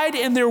pride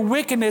and their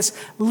wickedness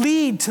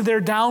lead to their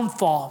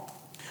downfall.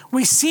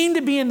 We seem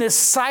to be in this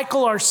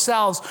cycle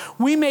ourselves.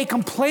 We may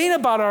complain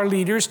about our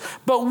leaders,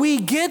 but we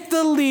get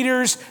the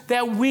leaders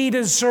that we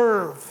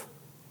deserve.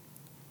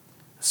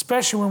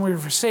 Especially when we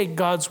forsake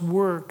God's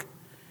work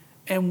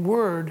and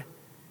word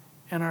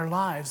in our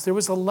lives. There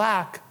was a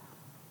lack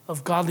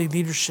of godly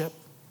leadership.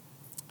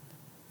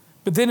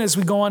 But then as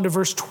we go on to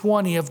verse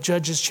 20 of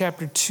Judges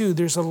chapter 2,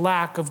 there's a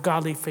lack of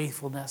godly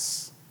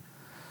faithfulness.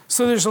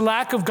 So there's a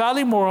lack of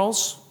godly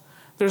morals,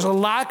 there's a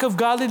lack of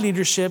godly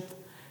leadership,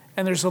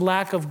 and there's a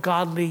lack of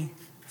godly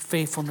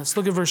faithfulness.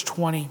 Look at verse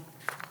 20.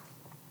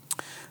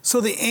 So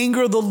the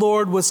anger of the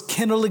Lord was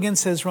kindled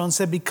against Israel and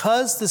said,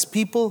 because this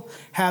people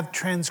have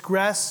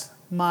transgressed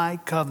my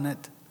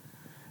covenant,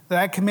 that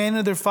I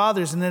commanded their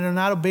fathers, and they do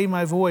not obey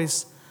my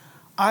voice,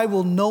 I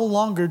will no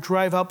longer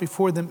drive out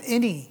before them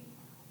any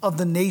of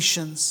the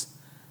nations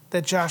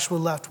that Joshua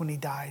left when he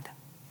died.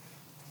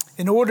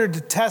 in order to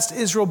test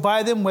Israel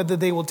by them, whether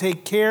they will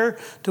take care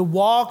to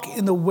walk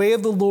in the way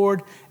of the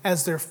Lord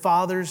as their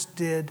fathers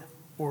did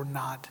or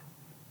not.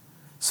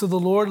 So the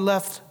Lord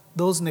left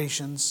those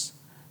nations,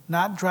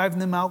 not driving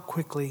them out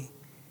quickly,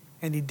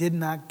 and he did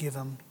not give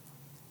them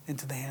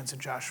into the hands of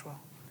Joshua.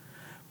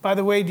 By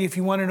the way, if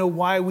you want to know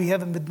why we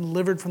haven't been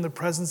delivered from the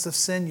presence of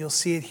sin, you'll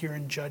see it here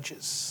in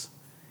Judges.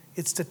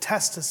 It's to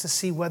test us to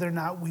see whether or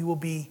not we will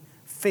be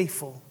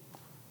faithful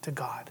to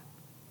God.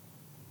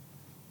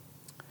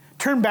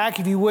 Turn back,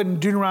 if you would, in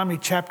Deuteronomy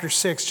chapter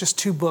 6, just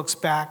 2 books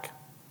back.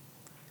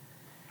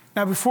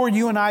 Now, before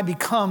you and I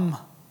become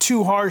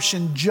too harsh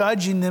in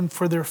judging them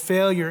for their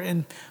failure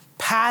and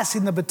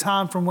passing the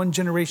baton from one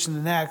generation to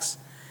the next,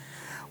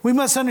 we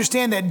must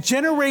understand that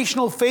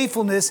generational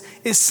faithfulness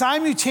is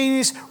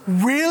simultaneous,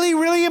 really,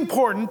 really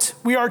important.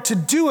 We are to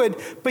do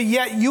it, but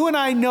yet you and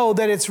I know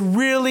that it's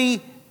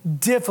really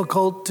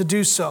difficult to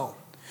do so.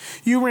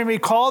 You may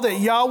recall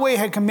that Yahweh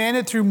had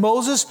commanded through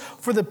Moses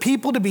for the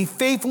people to be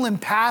faithful in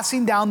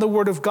passing down the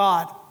word of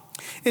God.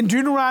 In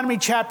Deuteronomy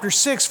chapter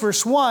 6,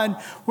 verse 1,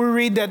 we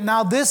read that,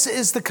 "Now this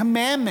is the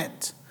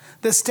commandment,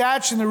 the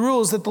statutes and the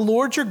rules that the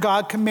Lord your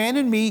God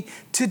commanded me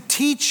to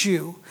teach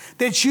you,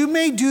 that you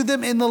may do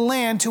them in the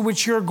land to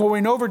which you are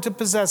going over to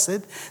possess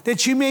it,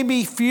 that you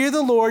may fear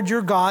the Lord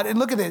your God." And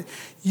look at it.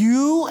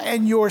 "You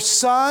and your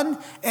son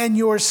and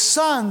your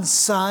son's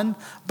son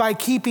by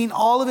keeping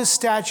all of his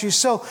statutes."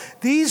 So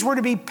these were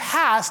to be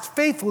passed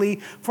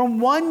faithfully from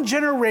one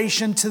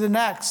generation to the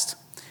next.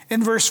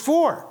 In verse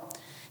 4,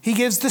 he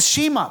gives the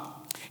Shema.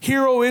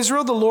 "Hear, O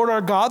Israel, the Lord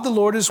our God, the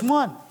Lord is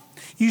one.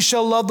 You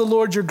shall love the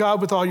Lord your God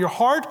with all your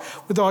heart,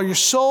 with all your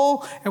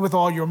soul, and with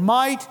all your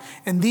might.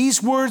 And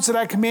these words that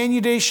I command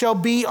you today shall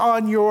be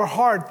on your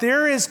heart."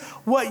 There is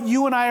what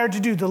you and I are to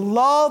do, to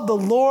love the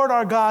Lord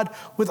our God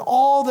with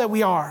all that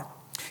we are.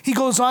 He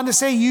goes on to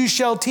say, "You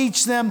shall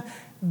teach them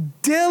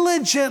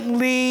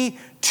diligently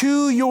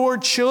to your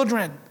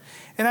children."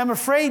 And I'm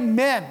afraid,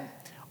 men,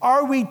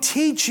 are we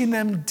teaching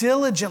them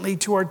diligently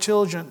to our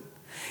children?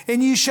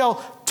 "And you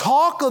shall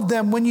talk of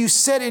them when you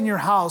sit in your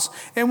house,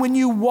 and when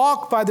you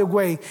walk by the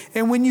way,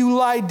 and when you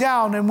lie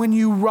down, and when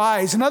you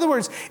rise." In other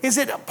words, is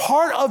it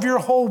part of your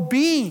whole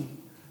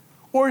being?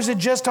 Or is it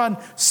just on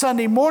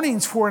Sunday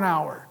mornings for an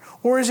hour?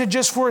 Or is it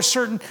just for a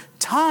certain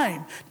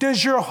time?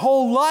 Does your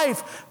whole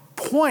life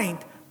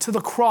point to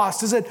the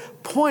cross? Does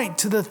it point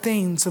to the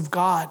things of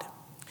God?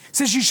 It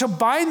says, "You shall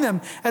bind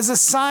them as a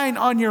sign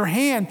on your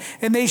hand,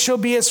 and they shall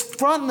be as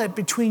frontlet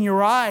between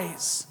your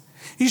eyes.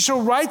 You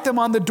shall write them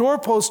on the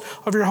doorpost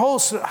of your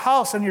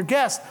house, on your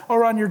guests,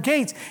 or on your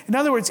gates." In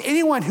other words,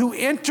 anyone who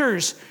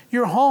enters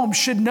your home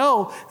should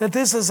know that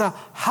this is a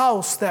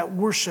house that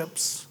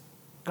worships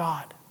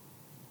God.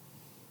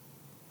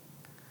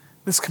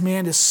 This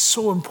command is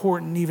so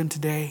important even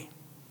today.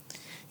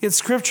 Yet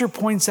Scripture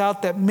points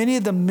out that many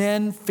of the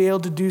men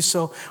failed to do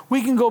so.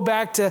 We can go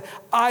back to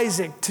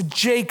Isaac, to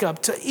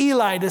Jacob, to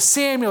Eli, to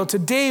Samuel, to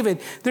David.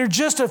 There are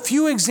just a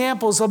few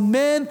examples of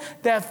men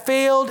that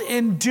failed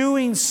in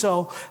doing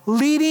so,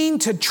 leading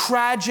to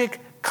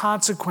tragic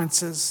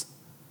consequences.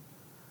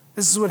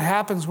 This is what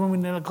happens when we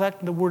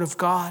neglect the Word of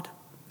God,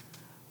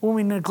 when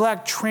we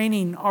neglect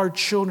training our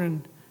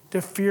children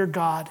to fear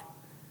God,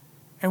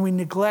 and we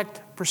neglect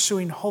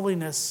pursuing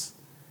holiness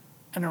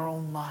in our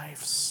own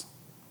lives.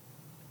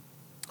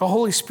 The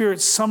Holy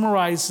Spirit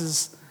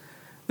summarizes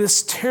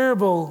this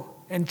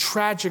terrible and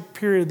tragic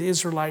period of the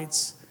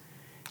Israelites.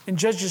 In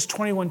Judges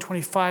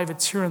 21:25,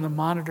 it's here on the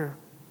monitor.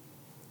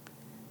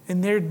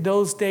 In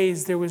those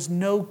days, there was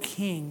no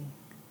king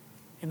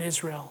in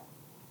Israel.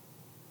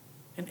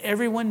 And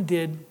everyone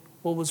did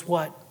what was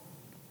what?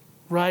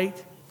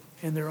 Right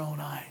in their own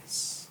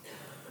eyes.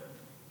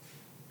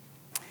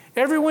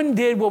 Everyone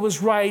did what was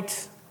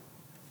right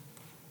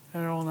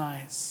in their own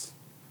eyes.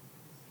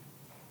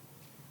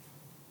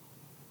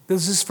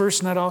 Does this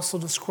verse not also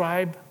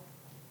describe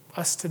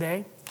us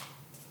today?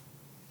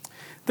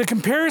 The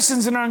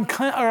comparisons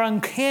are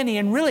uncanny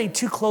and really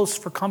too close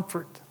for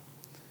comfort.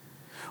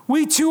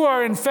 We too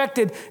are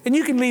infected, and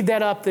you can leave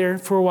that up there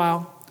for a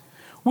while.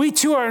 We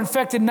too are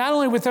infected not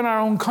only within our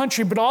own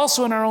country, but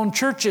also in our own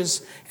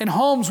churches and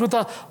homes with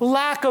a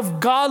lack of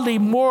godly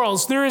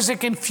morals. There is a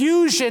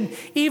confusion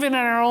even in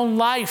our own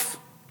life.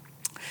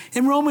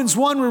 In Romans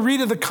 1, we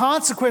read of the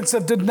consequence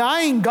of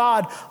denying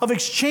God, of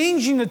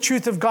exchanging the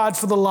truth of God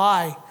for the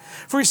lie.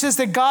 For he says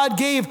that God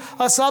gave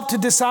us up to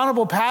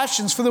dishonorable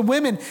passions. For the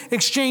women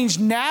exchanged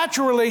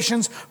natural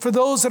relations for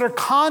those that are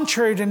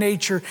contrary to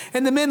nature.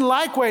 And the men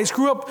likewise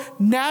gave up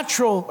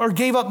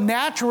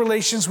natural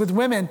relations with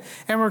women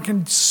and were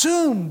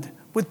consumed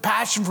with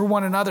passion for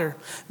one another.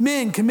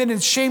 Men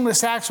committed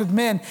shameless acts with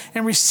men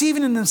and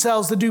receiving in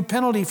themselves the due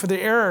penalty for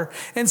their error.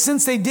 And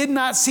since they did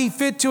not see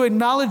fit to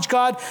acknowledge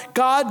God,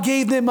 God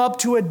gave them up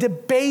to a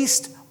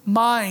debased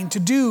mind to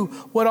do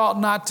what ought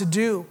not to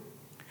do.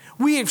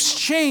 We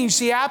exchange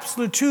the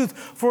absolute truth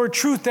for a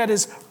truth that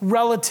is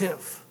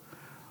relative.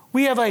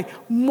 We have a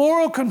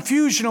moral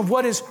confusion of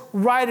what is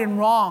right and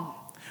wrong.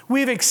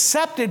 We've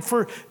accepted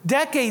for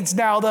decades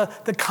now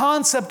the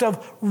concept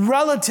of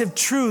relative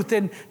truth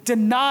and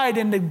denied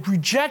and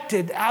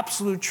rejected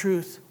absolute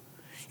truth.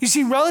 You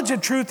see,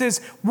 relative truth is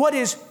what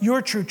is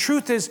your truth.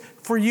 Truth is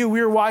for you.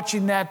 We were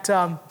watching that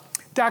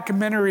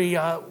documentary,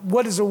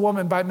 What is a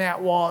Woman by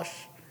Matt Walsh.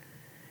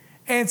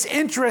 And it's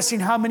interesting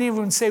how many of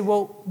them say,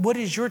 well, what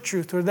is your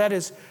truth? Or that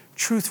is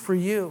truth for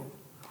you.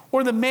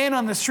 Or the man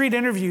on the street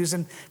interviews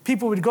and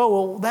people would go,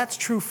 well, that's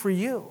true for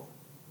you.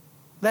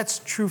 That's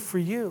true for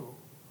you.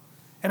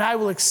 And I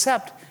will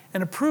accept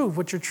and approve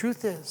what your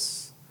truth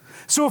is.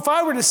 So if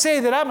I were to say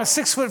that I'm a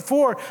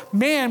 6'4"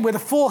 man with a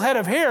full head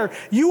of hair,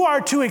 you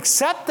are to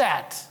accept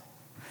that.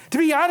 To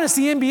be honest,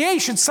 the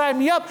NBA should sign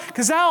me up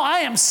because now I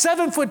am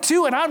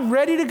 7'2" and I'm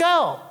ready to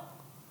go.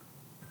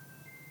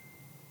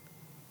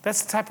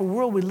 That's the type of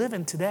world we live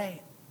in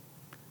today.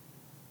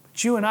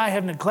 But you and I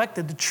have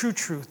neglected the true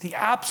truth, the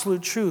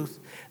absolute truth,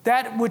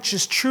 that which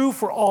is true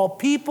for all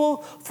people,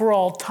 for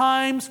all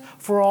times,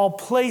 for all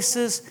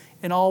places,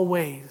 in all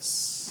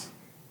ways.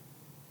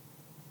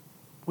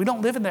 We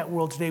don't live in that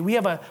world today. We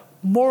have a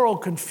moral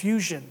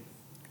confusion.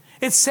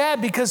 It's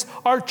sad because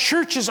our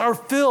churches are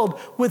filled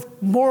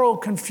with moral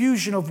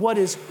confusion of what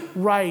is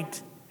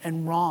right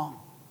and wrong.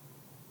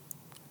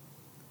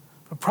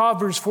 But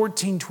Proverbs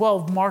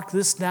 14:12, mark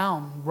this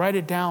down, write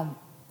it down.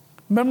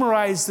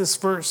 Memorize this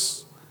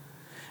verse.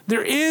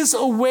 There is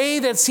a way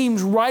that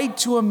seems right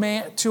to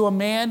a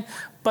man,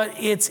 but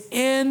its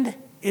end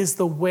is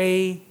the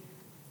way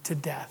to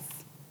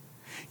death.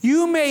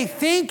 You may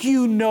think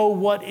you know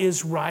what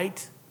is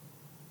right,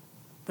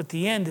 but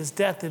the end is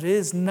death. It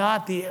is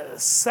not the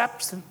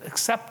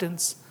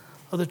acceptance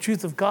of the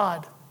truth of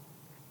God.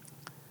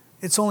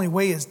 Its only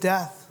way is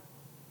death.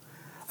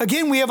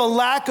 Again, we have a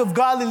lack of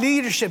godly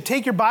leadership.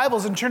 Take your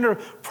Bibles and turn to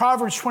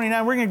Proverbs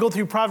 29. We're going to go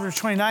through Proverbs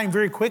 29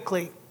 very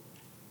quickly.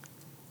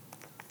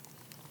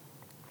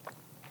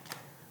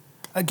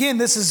 Again,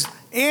 this is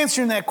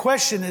answering that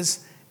question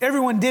is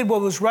everyone did what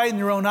was right in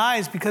their own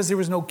eyes because there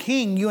was no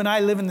king. You and I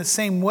live in the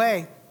same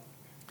way.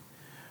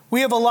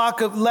 We have a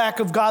lack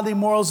of godly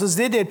morals as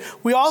they did.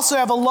 We also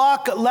have a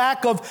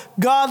lack of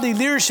godly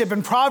leadership.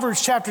 In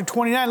Proverbs chapter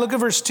 29, look at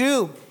verse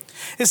 2.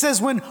 It says,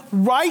 when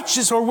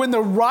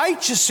the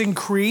righteous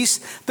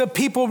increase, the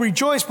people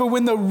rejoice. But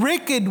when the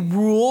wicked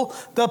rule,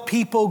 the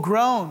people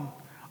groan.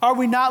 Are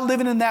we not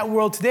living in that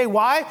world today?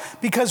 Why?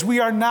 Because we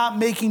are not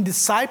making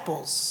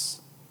disciples.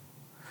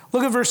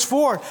 Look at verse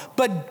 4.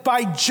 But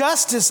by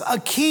justice a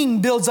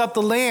king builds up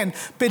the land,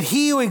 but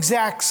he who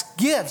exacts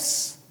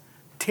gifts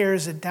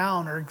tears it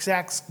down or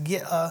exacts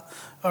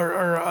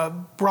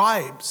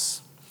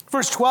bribes.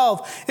 Verse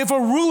 12, if a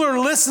ruler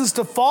listens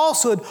to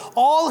falsehood,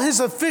 all his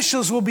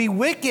officials will be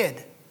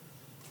wicked.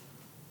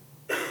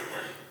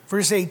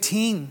 Verse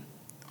 18,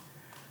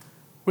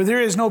 where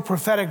there is no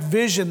prophetic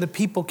vision, the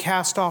people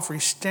cast off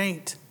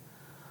restraint.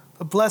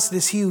 But blessed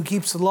is he who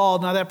keeps the law.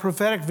 Now that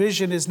prophetic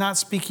vision is not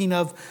speaking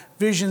of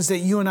visions that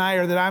you and I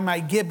or that I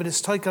might get, but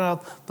it's talking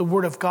about the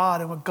word of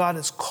God and what God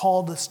has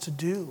called us to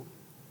do.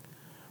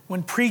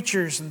 When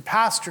preachers and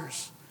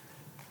pastors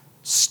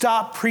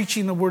stop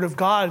preaching the word of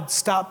God,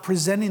 stop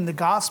presenting the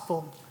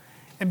gospel,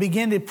 and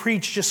begin to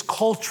preach just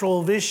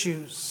cultural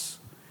issues,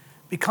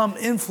 become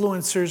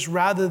influencers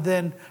rather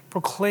than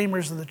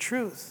proclaimers of the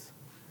truth,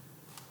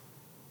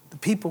 the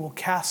people will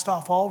cast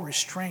off all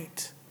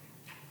restraint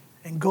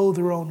and go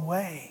their own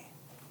way.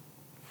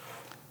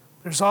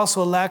 There's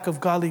also a lack of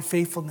godly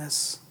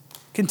faithfulness.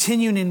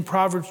 Continuing in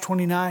Proverbs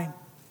 29,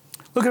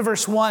 look at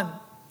verse 1.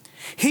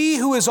 He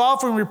who is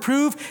offering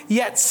reproof,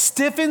 yet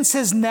stiffens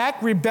his neck,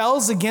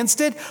 rebels against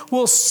it,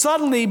 will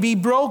suddenly be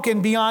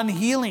broken beyond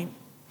healing.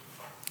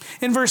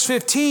 In verse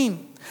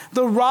 15,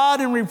 the rod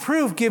and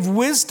reproof give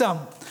wisdom,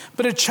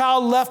 but a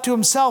child left to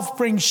himself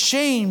brings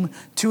shame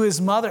to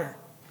his mother.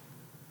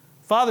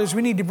 Fathers,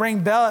 we need to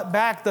bring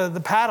back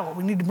the paddle.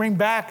 We need to bring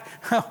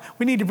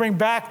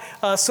back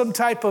some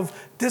type of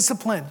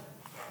discipline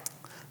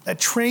that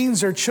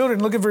trains our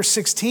children. Look at verse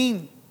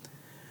 16.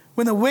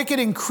 When the wicked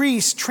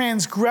increase,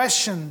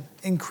 transgression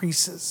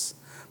increases,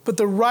 but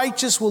the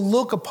righteous will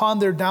look upon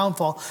their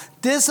downfall.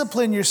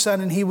 Discipline your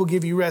son, and he will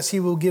give you rest. He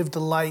will give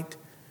delight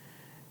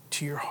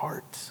to your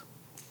heart.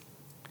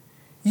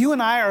 You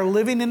and I are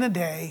living in a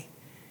day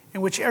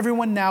in which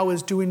everyone now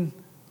is doing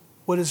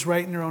what is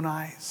right in their own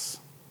eyes.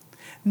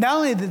 Not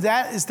only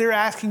that is they're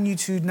asking you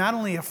to not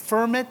only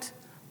affirm it,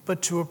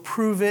 but to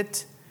approve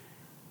it,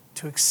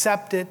 to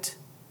accept it,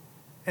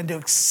 and to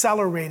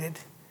accelerate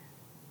it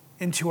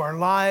into our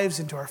lives,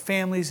 into our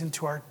families,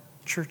 into our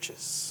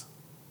churches.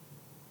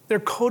 They're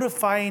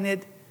codifying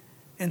it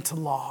into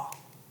law.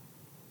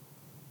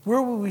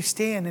 Where will we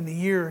stand in a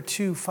year or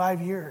 2,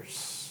 5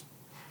 years?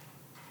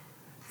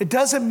 It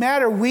doesn't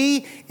matter.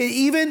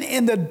 Even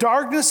in the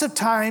darkness of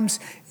times,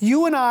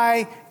 you and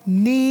I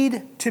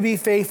need to be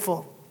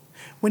faithful.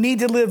 We need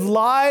to live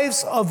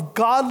lives of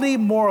godly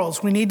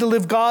morals. We need to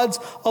live lives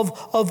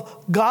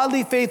of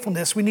godly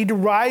faithfulness. We need to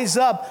rise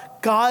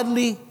up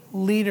godly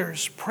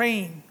leaders,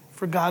 praying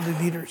for godly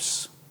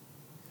leaders.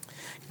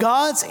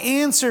 God's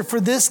answer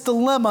for this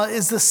dilemma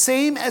is the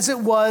same as it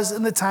was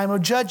in the time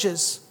of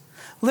Judges.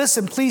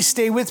 Listen, please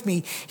stay with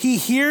me. He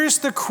hears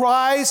the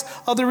cries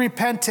of the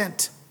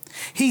repentant.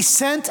 He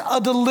sent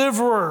a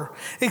deliverer,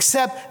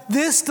 except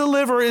this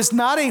deliverer is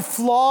not a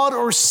flawed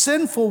or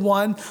sinful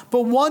one,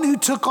 but one who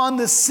took on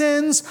the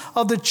sins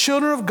of the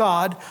children of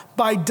God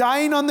by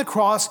dying on the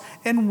cross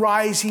and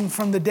rising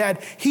from the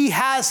dead. He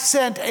has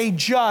sent a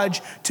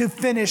judge to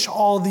finish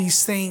all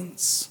these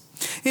things.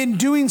 In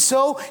doing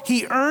so,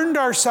 he earned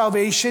our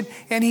salvation,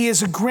 and he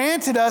has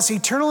granted us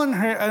eternal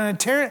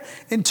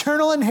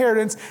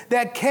inheritance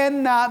that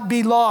cannot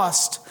be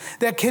lost,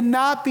 that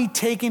cannot be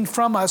taken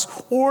from us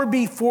or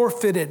be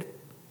forfeited.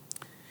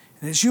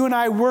 And as you and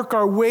I work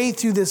our way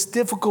through this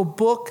difficult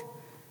book,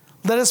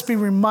 let us be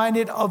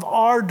reminded of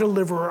our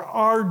deliverer,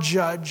 our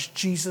judge,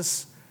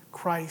 Jesus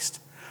Christ.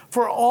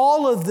 For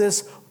all of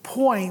this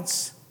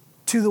points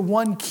to the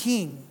one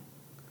King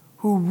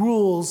who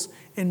rules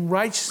in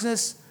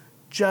righteousness,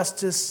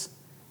 justice,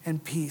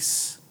 and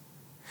peace.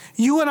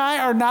 You and I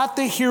are not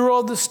the hero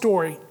of the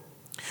story.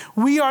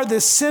 We are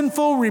the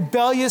sinful,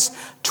 rebellious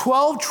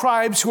 12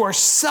 tribes who are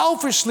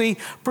selfishly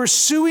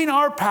pursuing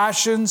our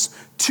passions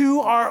to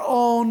our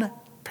own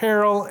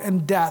peril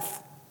and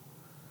death.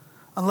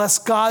 Unless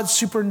God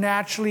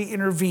supernaturally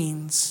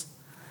intervenes,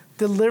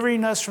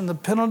 delivering us from the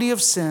penalty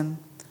of sin,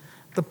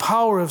 the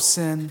power of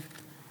sin,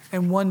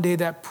 and one day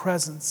that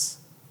presence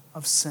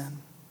of sin.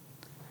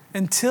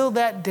 Until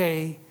that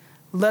day,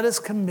 let us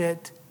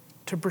commit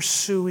to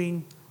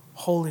pursuing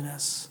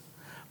holiness.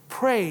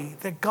 Pray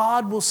that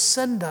God will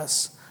send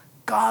us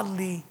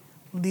godly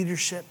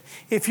leadership.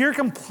 If you're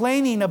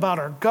complaining about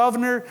our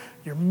governor,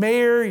 your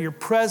mayor, your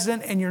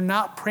president, and you're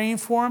not praying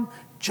for him,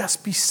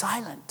 just be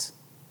silent.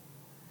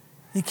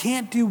 You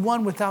can't do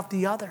one without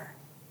the other.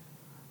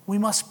 We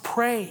must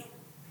pray.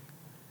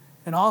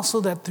 And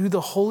also that through the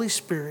Holy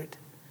Spirit,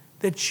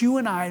 that you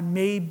and I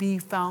may be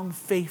found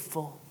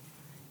faithful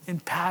in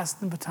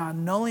passing the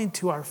baton, not only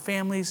to our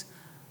families,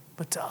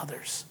 but to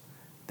others,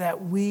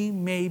 that we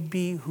may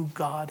be who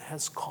God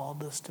has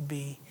called us to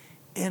be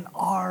in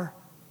our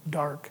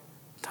dark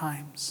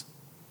times.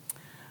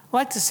 I'd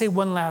like to say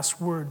one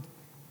last word,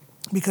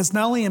 because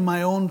not only in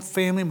my own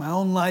family, my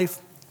own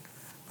life,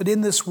 but in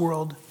this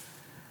world,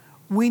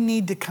 we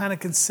need to kind of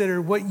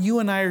consider what you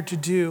and I are to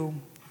do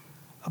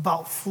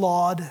about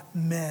flawed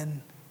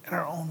men in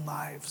our own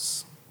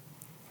lives.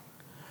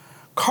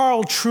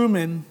 Carl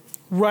Trueman,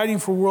 writing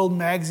for World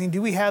Magazine.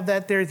 Do we have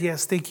that there?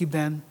 Yes, thank you,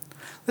 Ben.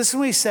 Listen to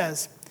what he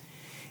says.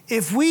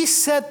 If we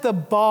set the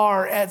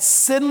bar at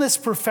sinless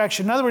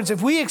perfection, in other words,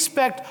 if we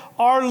expect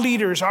our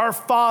leaders, our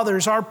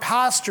fathers, our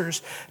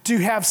pastors to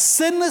have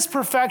sinless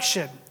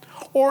perfection,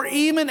 or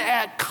even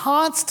at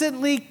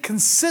constantly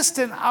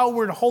consistent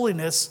outward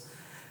holiness,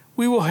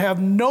 we will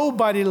have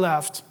nobody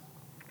left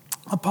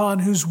upon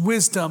whose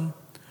wisdom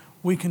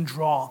we can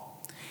draw.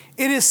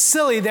 It is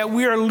silly that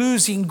we are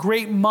losing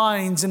great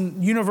minds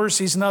in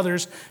universities and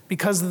others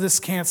because of this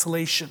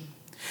cancellation.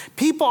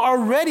 People are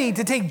ready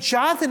to take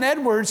Jonathan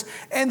Edwards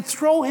and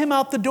throw him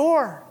out the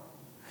door,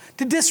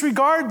 to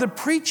disregard the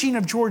preaching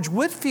of George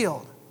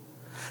Whitefield,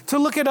 to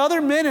look at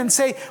other men and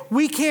say,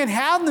 we can't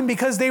have them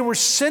because they were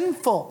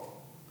sinful.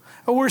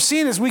 What we're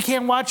seeing is we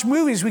can't watch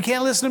movies, we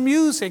can't listen to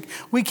music,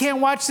 we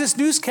can't watch this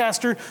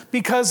newscaster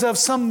because of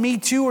some Me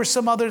Too or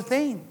some other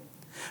thing.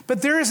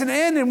 But there is an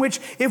end in which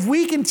if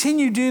we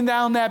continue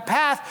down that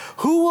path,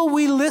 who will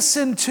we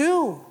listen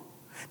to?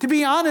 To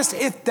be honest,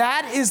 if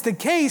that is the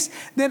case,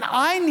 then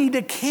I need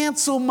to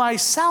cancel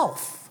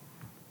myself.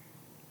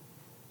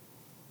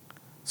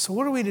 So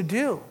what are we to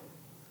do?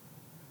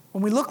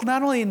 When we look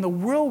not only in the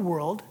real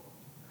world,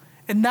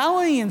 and not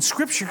only in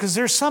Scripture, because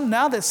there's some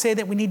now that say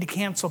that we need to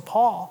cancel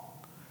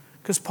Paul,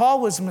 because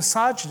Paul was a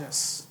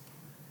misogynist,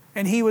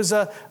 and he was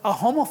a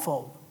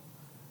homophobe.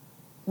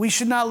 We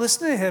should not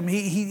listen to him.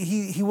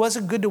 He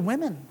wasn't good to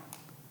women.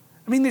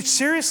 I mean,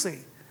 seriously,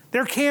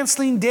 they're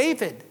canceling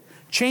David,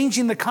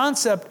 changing the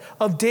concept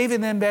of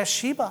David and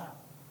Bathsheba.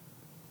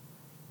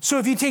 So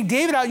if you take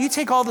David out, you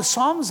take all the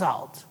Psalms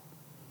out.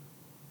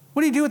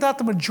 What do you do without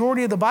the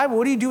majority of the Bible?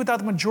 What do you do without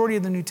the majority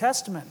of the New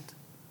Testament?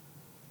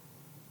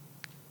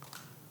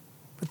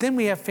 But then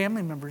we have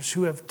family members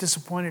who have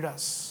disappointed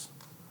us,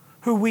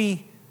 who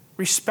we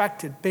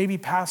respected, baby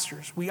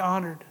pastors, we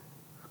honored,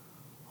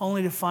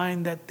 only to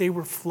find that they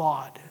were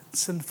flawed,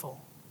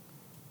 sinful.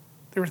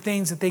 There were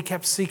things that they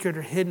kept secret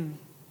or hidden,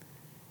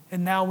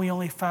 and now we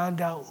only found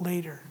out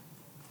later.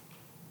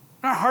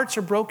 Our hearts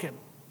are broken.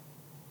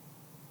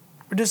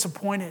 We're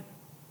disappointed.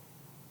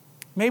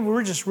 Maybe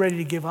we're just ready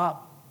to give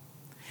up.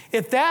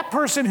 If that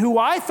person who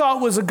I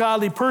thought was a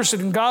godly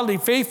person and godly,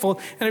 faithful,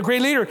 and a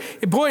great leader,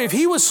 boy, if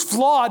he was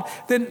flawed,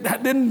 then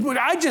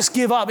I just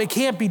give up. It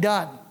can't be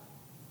done.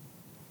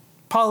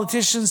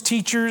 Politicians,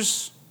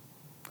 teachers,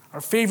 our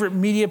favorite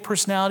media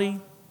personality,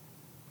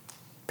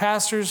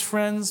 pastors,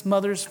 friends,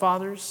 mothers,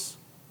 fathers.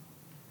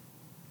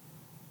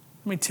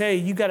 Let me tell you,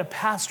 you got a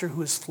pastor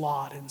who is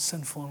flawed and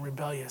sinful and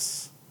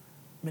rebellious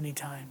many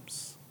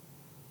times.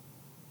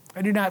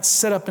 I do not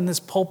sit up in this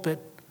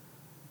pulpit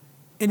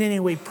in any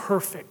way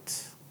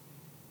perfect,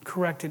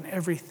 correct in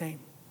everything.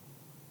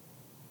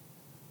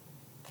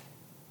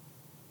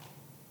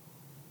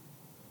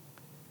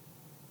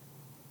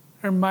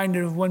 I'm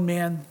reminded of one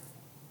man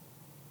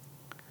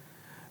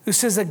who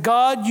says that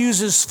God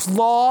uses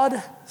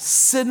flawed,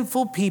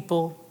 sinful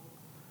people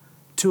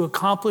to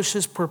accomplish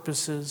his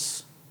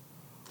purposes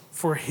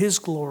for his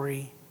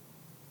glory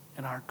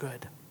and our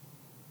good.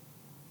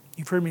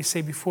 You've heard me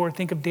say before,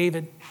 think of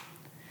David.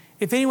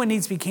 If anyone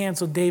needs to be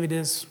canceled, David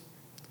is.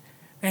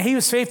 And he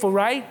was faithful,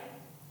 right?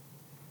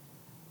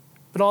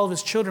 But all of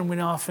his children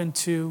went off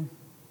into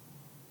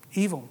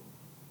evil.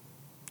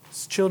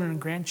 His children and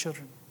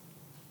grandchildren.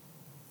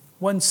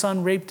 One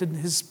son raped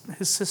his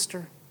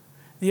sister.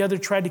 The other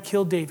tried to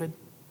kill David.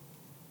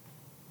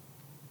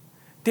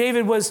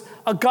 David was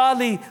a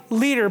godly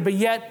leader, but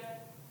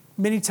yet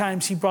many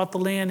times he brought the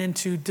land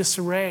into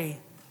disarray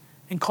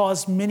and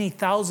caused many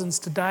thousands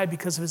to die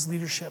because of his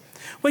leadership.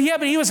 But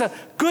he was a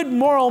good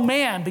moral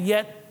man, but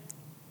yet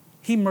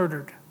he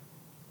murdered,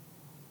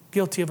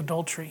 guilty of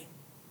adultery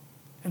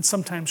and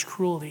sometimes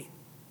cruelty.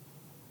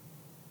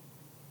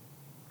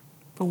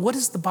 But what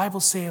does the Bible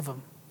say of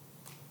him?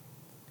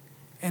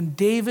 And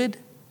David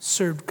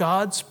served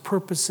God's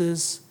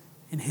purposes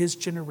in his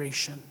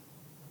generation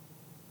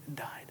and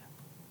died.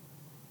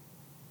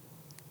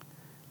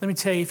 Let me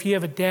tell you, if you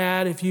have a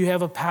dad, if you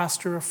have a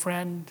pastor, a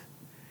friend,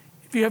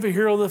 if you have a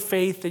hero of the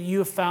faith that you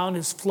have found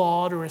is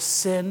flawed or a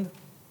sin,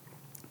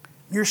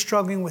 you're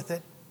struggling with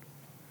it,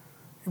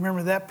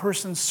 remember that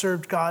person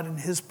served God in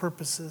his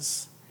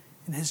purposes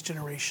in his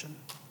generation.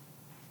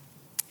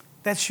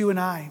 That's you and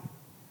I.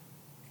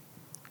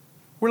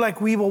 We're like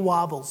Weeble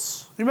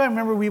Wobbles. Anybody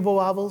remember Weeble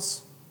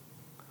Wobbles?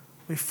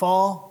 We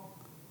fall,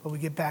 but we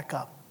get back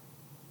up.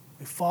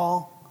 We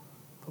fall,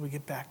 but we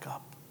get back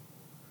up.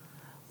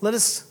 Let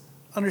us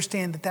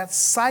understand that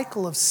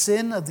cycle of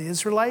sin of the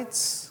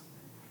Israelites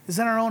is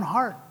in our own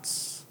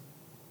hearts.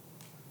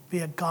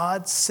 Via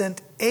God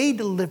sent a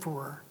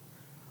deliverer,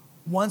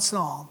 once and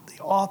all,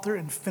 the author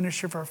and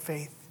finisher of our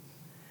faith.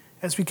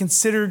 As we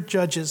consider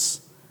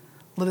Judges,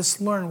 let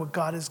us learn what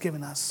God has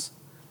given us.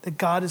 That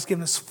God has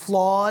given us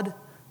flawed,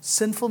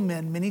 sinful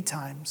men many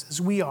times,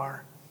 as we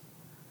are,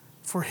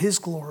 for his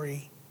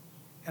glory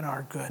and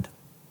our good.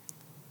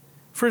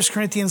 1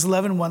 Corinthians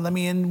 11:1, let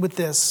me end with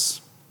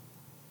this.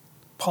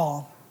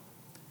 Paul,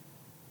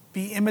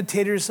 be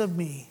imitators of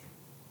me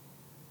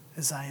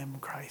as I am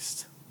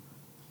Christ.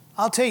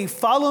 I'll tell you,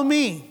 follow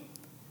me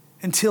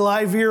until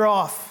I veer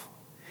off.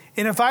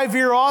 And if I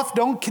veer off,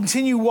 don't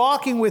continue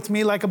walking with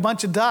me like a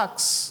bunch of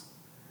ducks.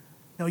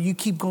 No, you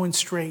keep going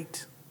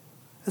straight.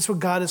 That's what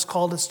God has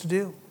called us to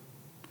do.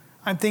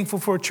 I'm thankful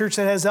for a church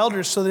that has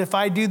elders so that if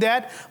I do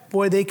that,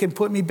 boy, they can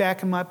put me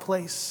back in my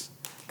place.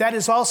 That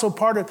is also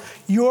part of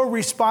your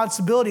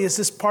responsibility as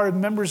this part of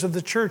members of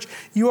the church.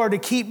 You are to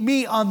keep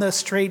me on the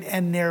straight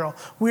and narrow.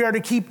 We are to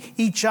keep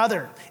each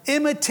other.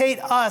 Imitate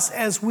us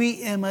as we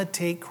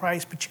imitate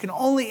Christ. But you can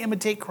only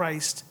imitate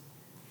Christ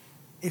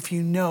if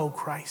you know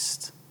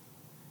Christ,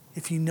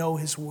 if you know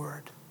his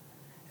word.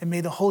 And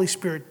may the Holy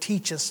Spirit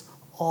teach us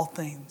all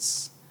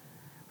things.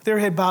 With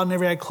every head bowed and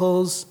every eye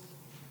closed,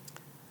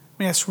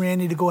 I'm going to ask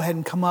Randy to go ahead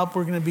and come up.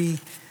 We're going to be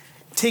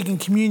taking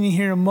communion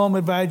here in a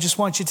moment, but I just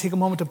want you to take a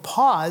moment to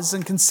pause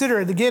and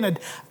consider it. Again,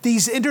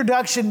 these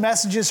introduction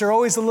messages are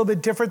always a little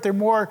bit different. They're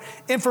more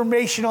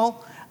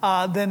informational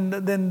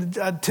than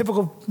a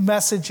typical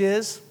message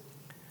is.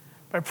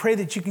 But I pray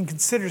that you can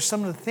consider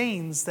some of the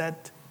things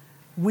that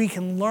we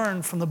can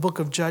learn from the book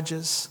of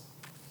Judges.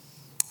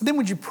 And then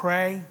would you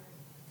pray?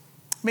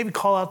 Maybe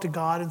call out to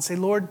God and say,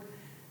 Lord,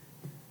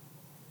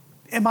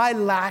 am I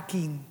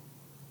lacking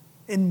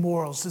in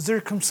morals? Is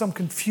there some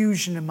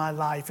confusion in my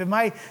life? Am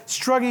I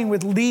struggling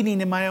with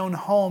leading in my own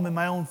home, in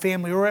my own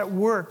family, or at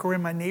work, or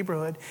in my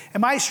neighborhood?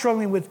 Am I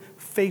struggling with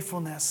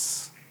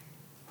faithfulness?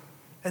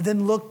 And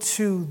then look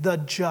to the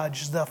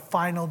judge, the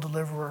final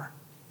deliverer,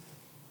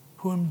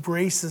 who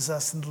embraces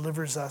us and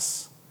delivers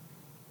us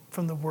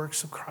from the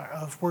works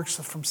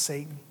from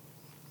Satan,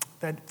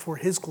 that for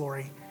his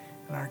glory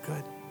and our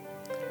good.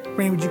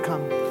 Rainey, would you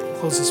come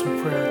close us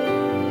with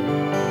prayer?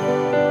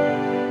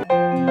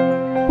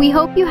 We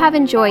hope you have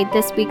enjoyed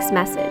this week's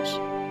message.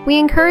 We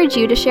encourage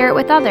you to share it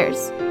with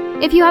others.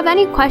 If you have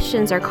any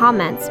questions or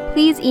comments,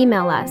 please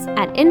email us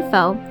at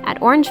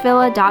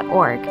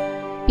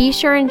info@orangevilla.org. Be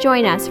sure and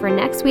join us for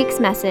next week's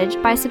message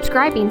by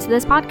subscribing to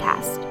this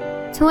podcast.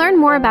 To learn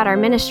more about our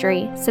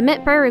ministry,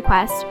 submit prayer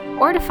requests,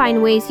 or to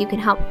find ways you can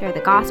help share the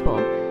gospel,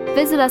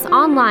 visit us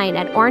online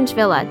at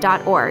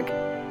orangevilla.org.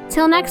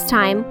 Till next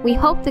time, we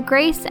hope the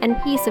grace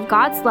and peace of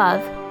God's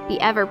love be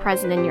ever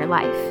present in your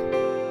life.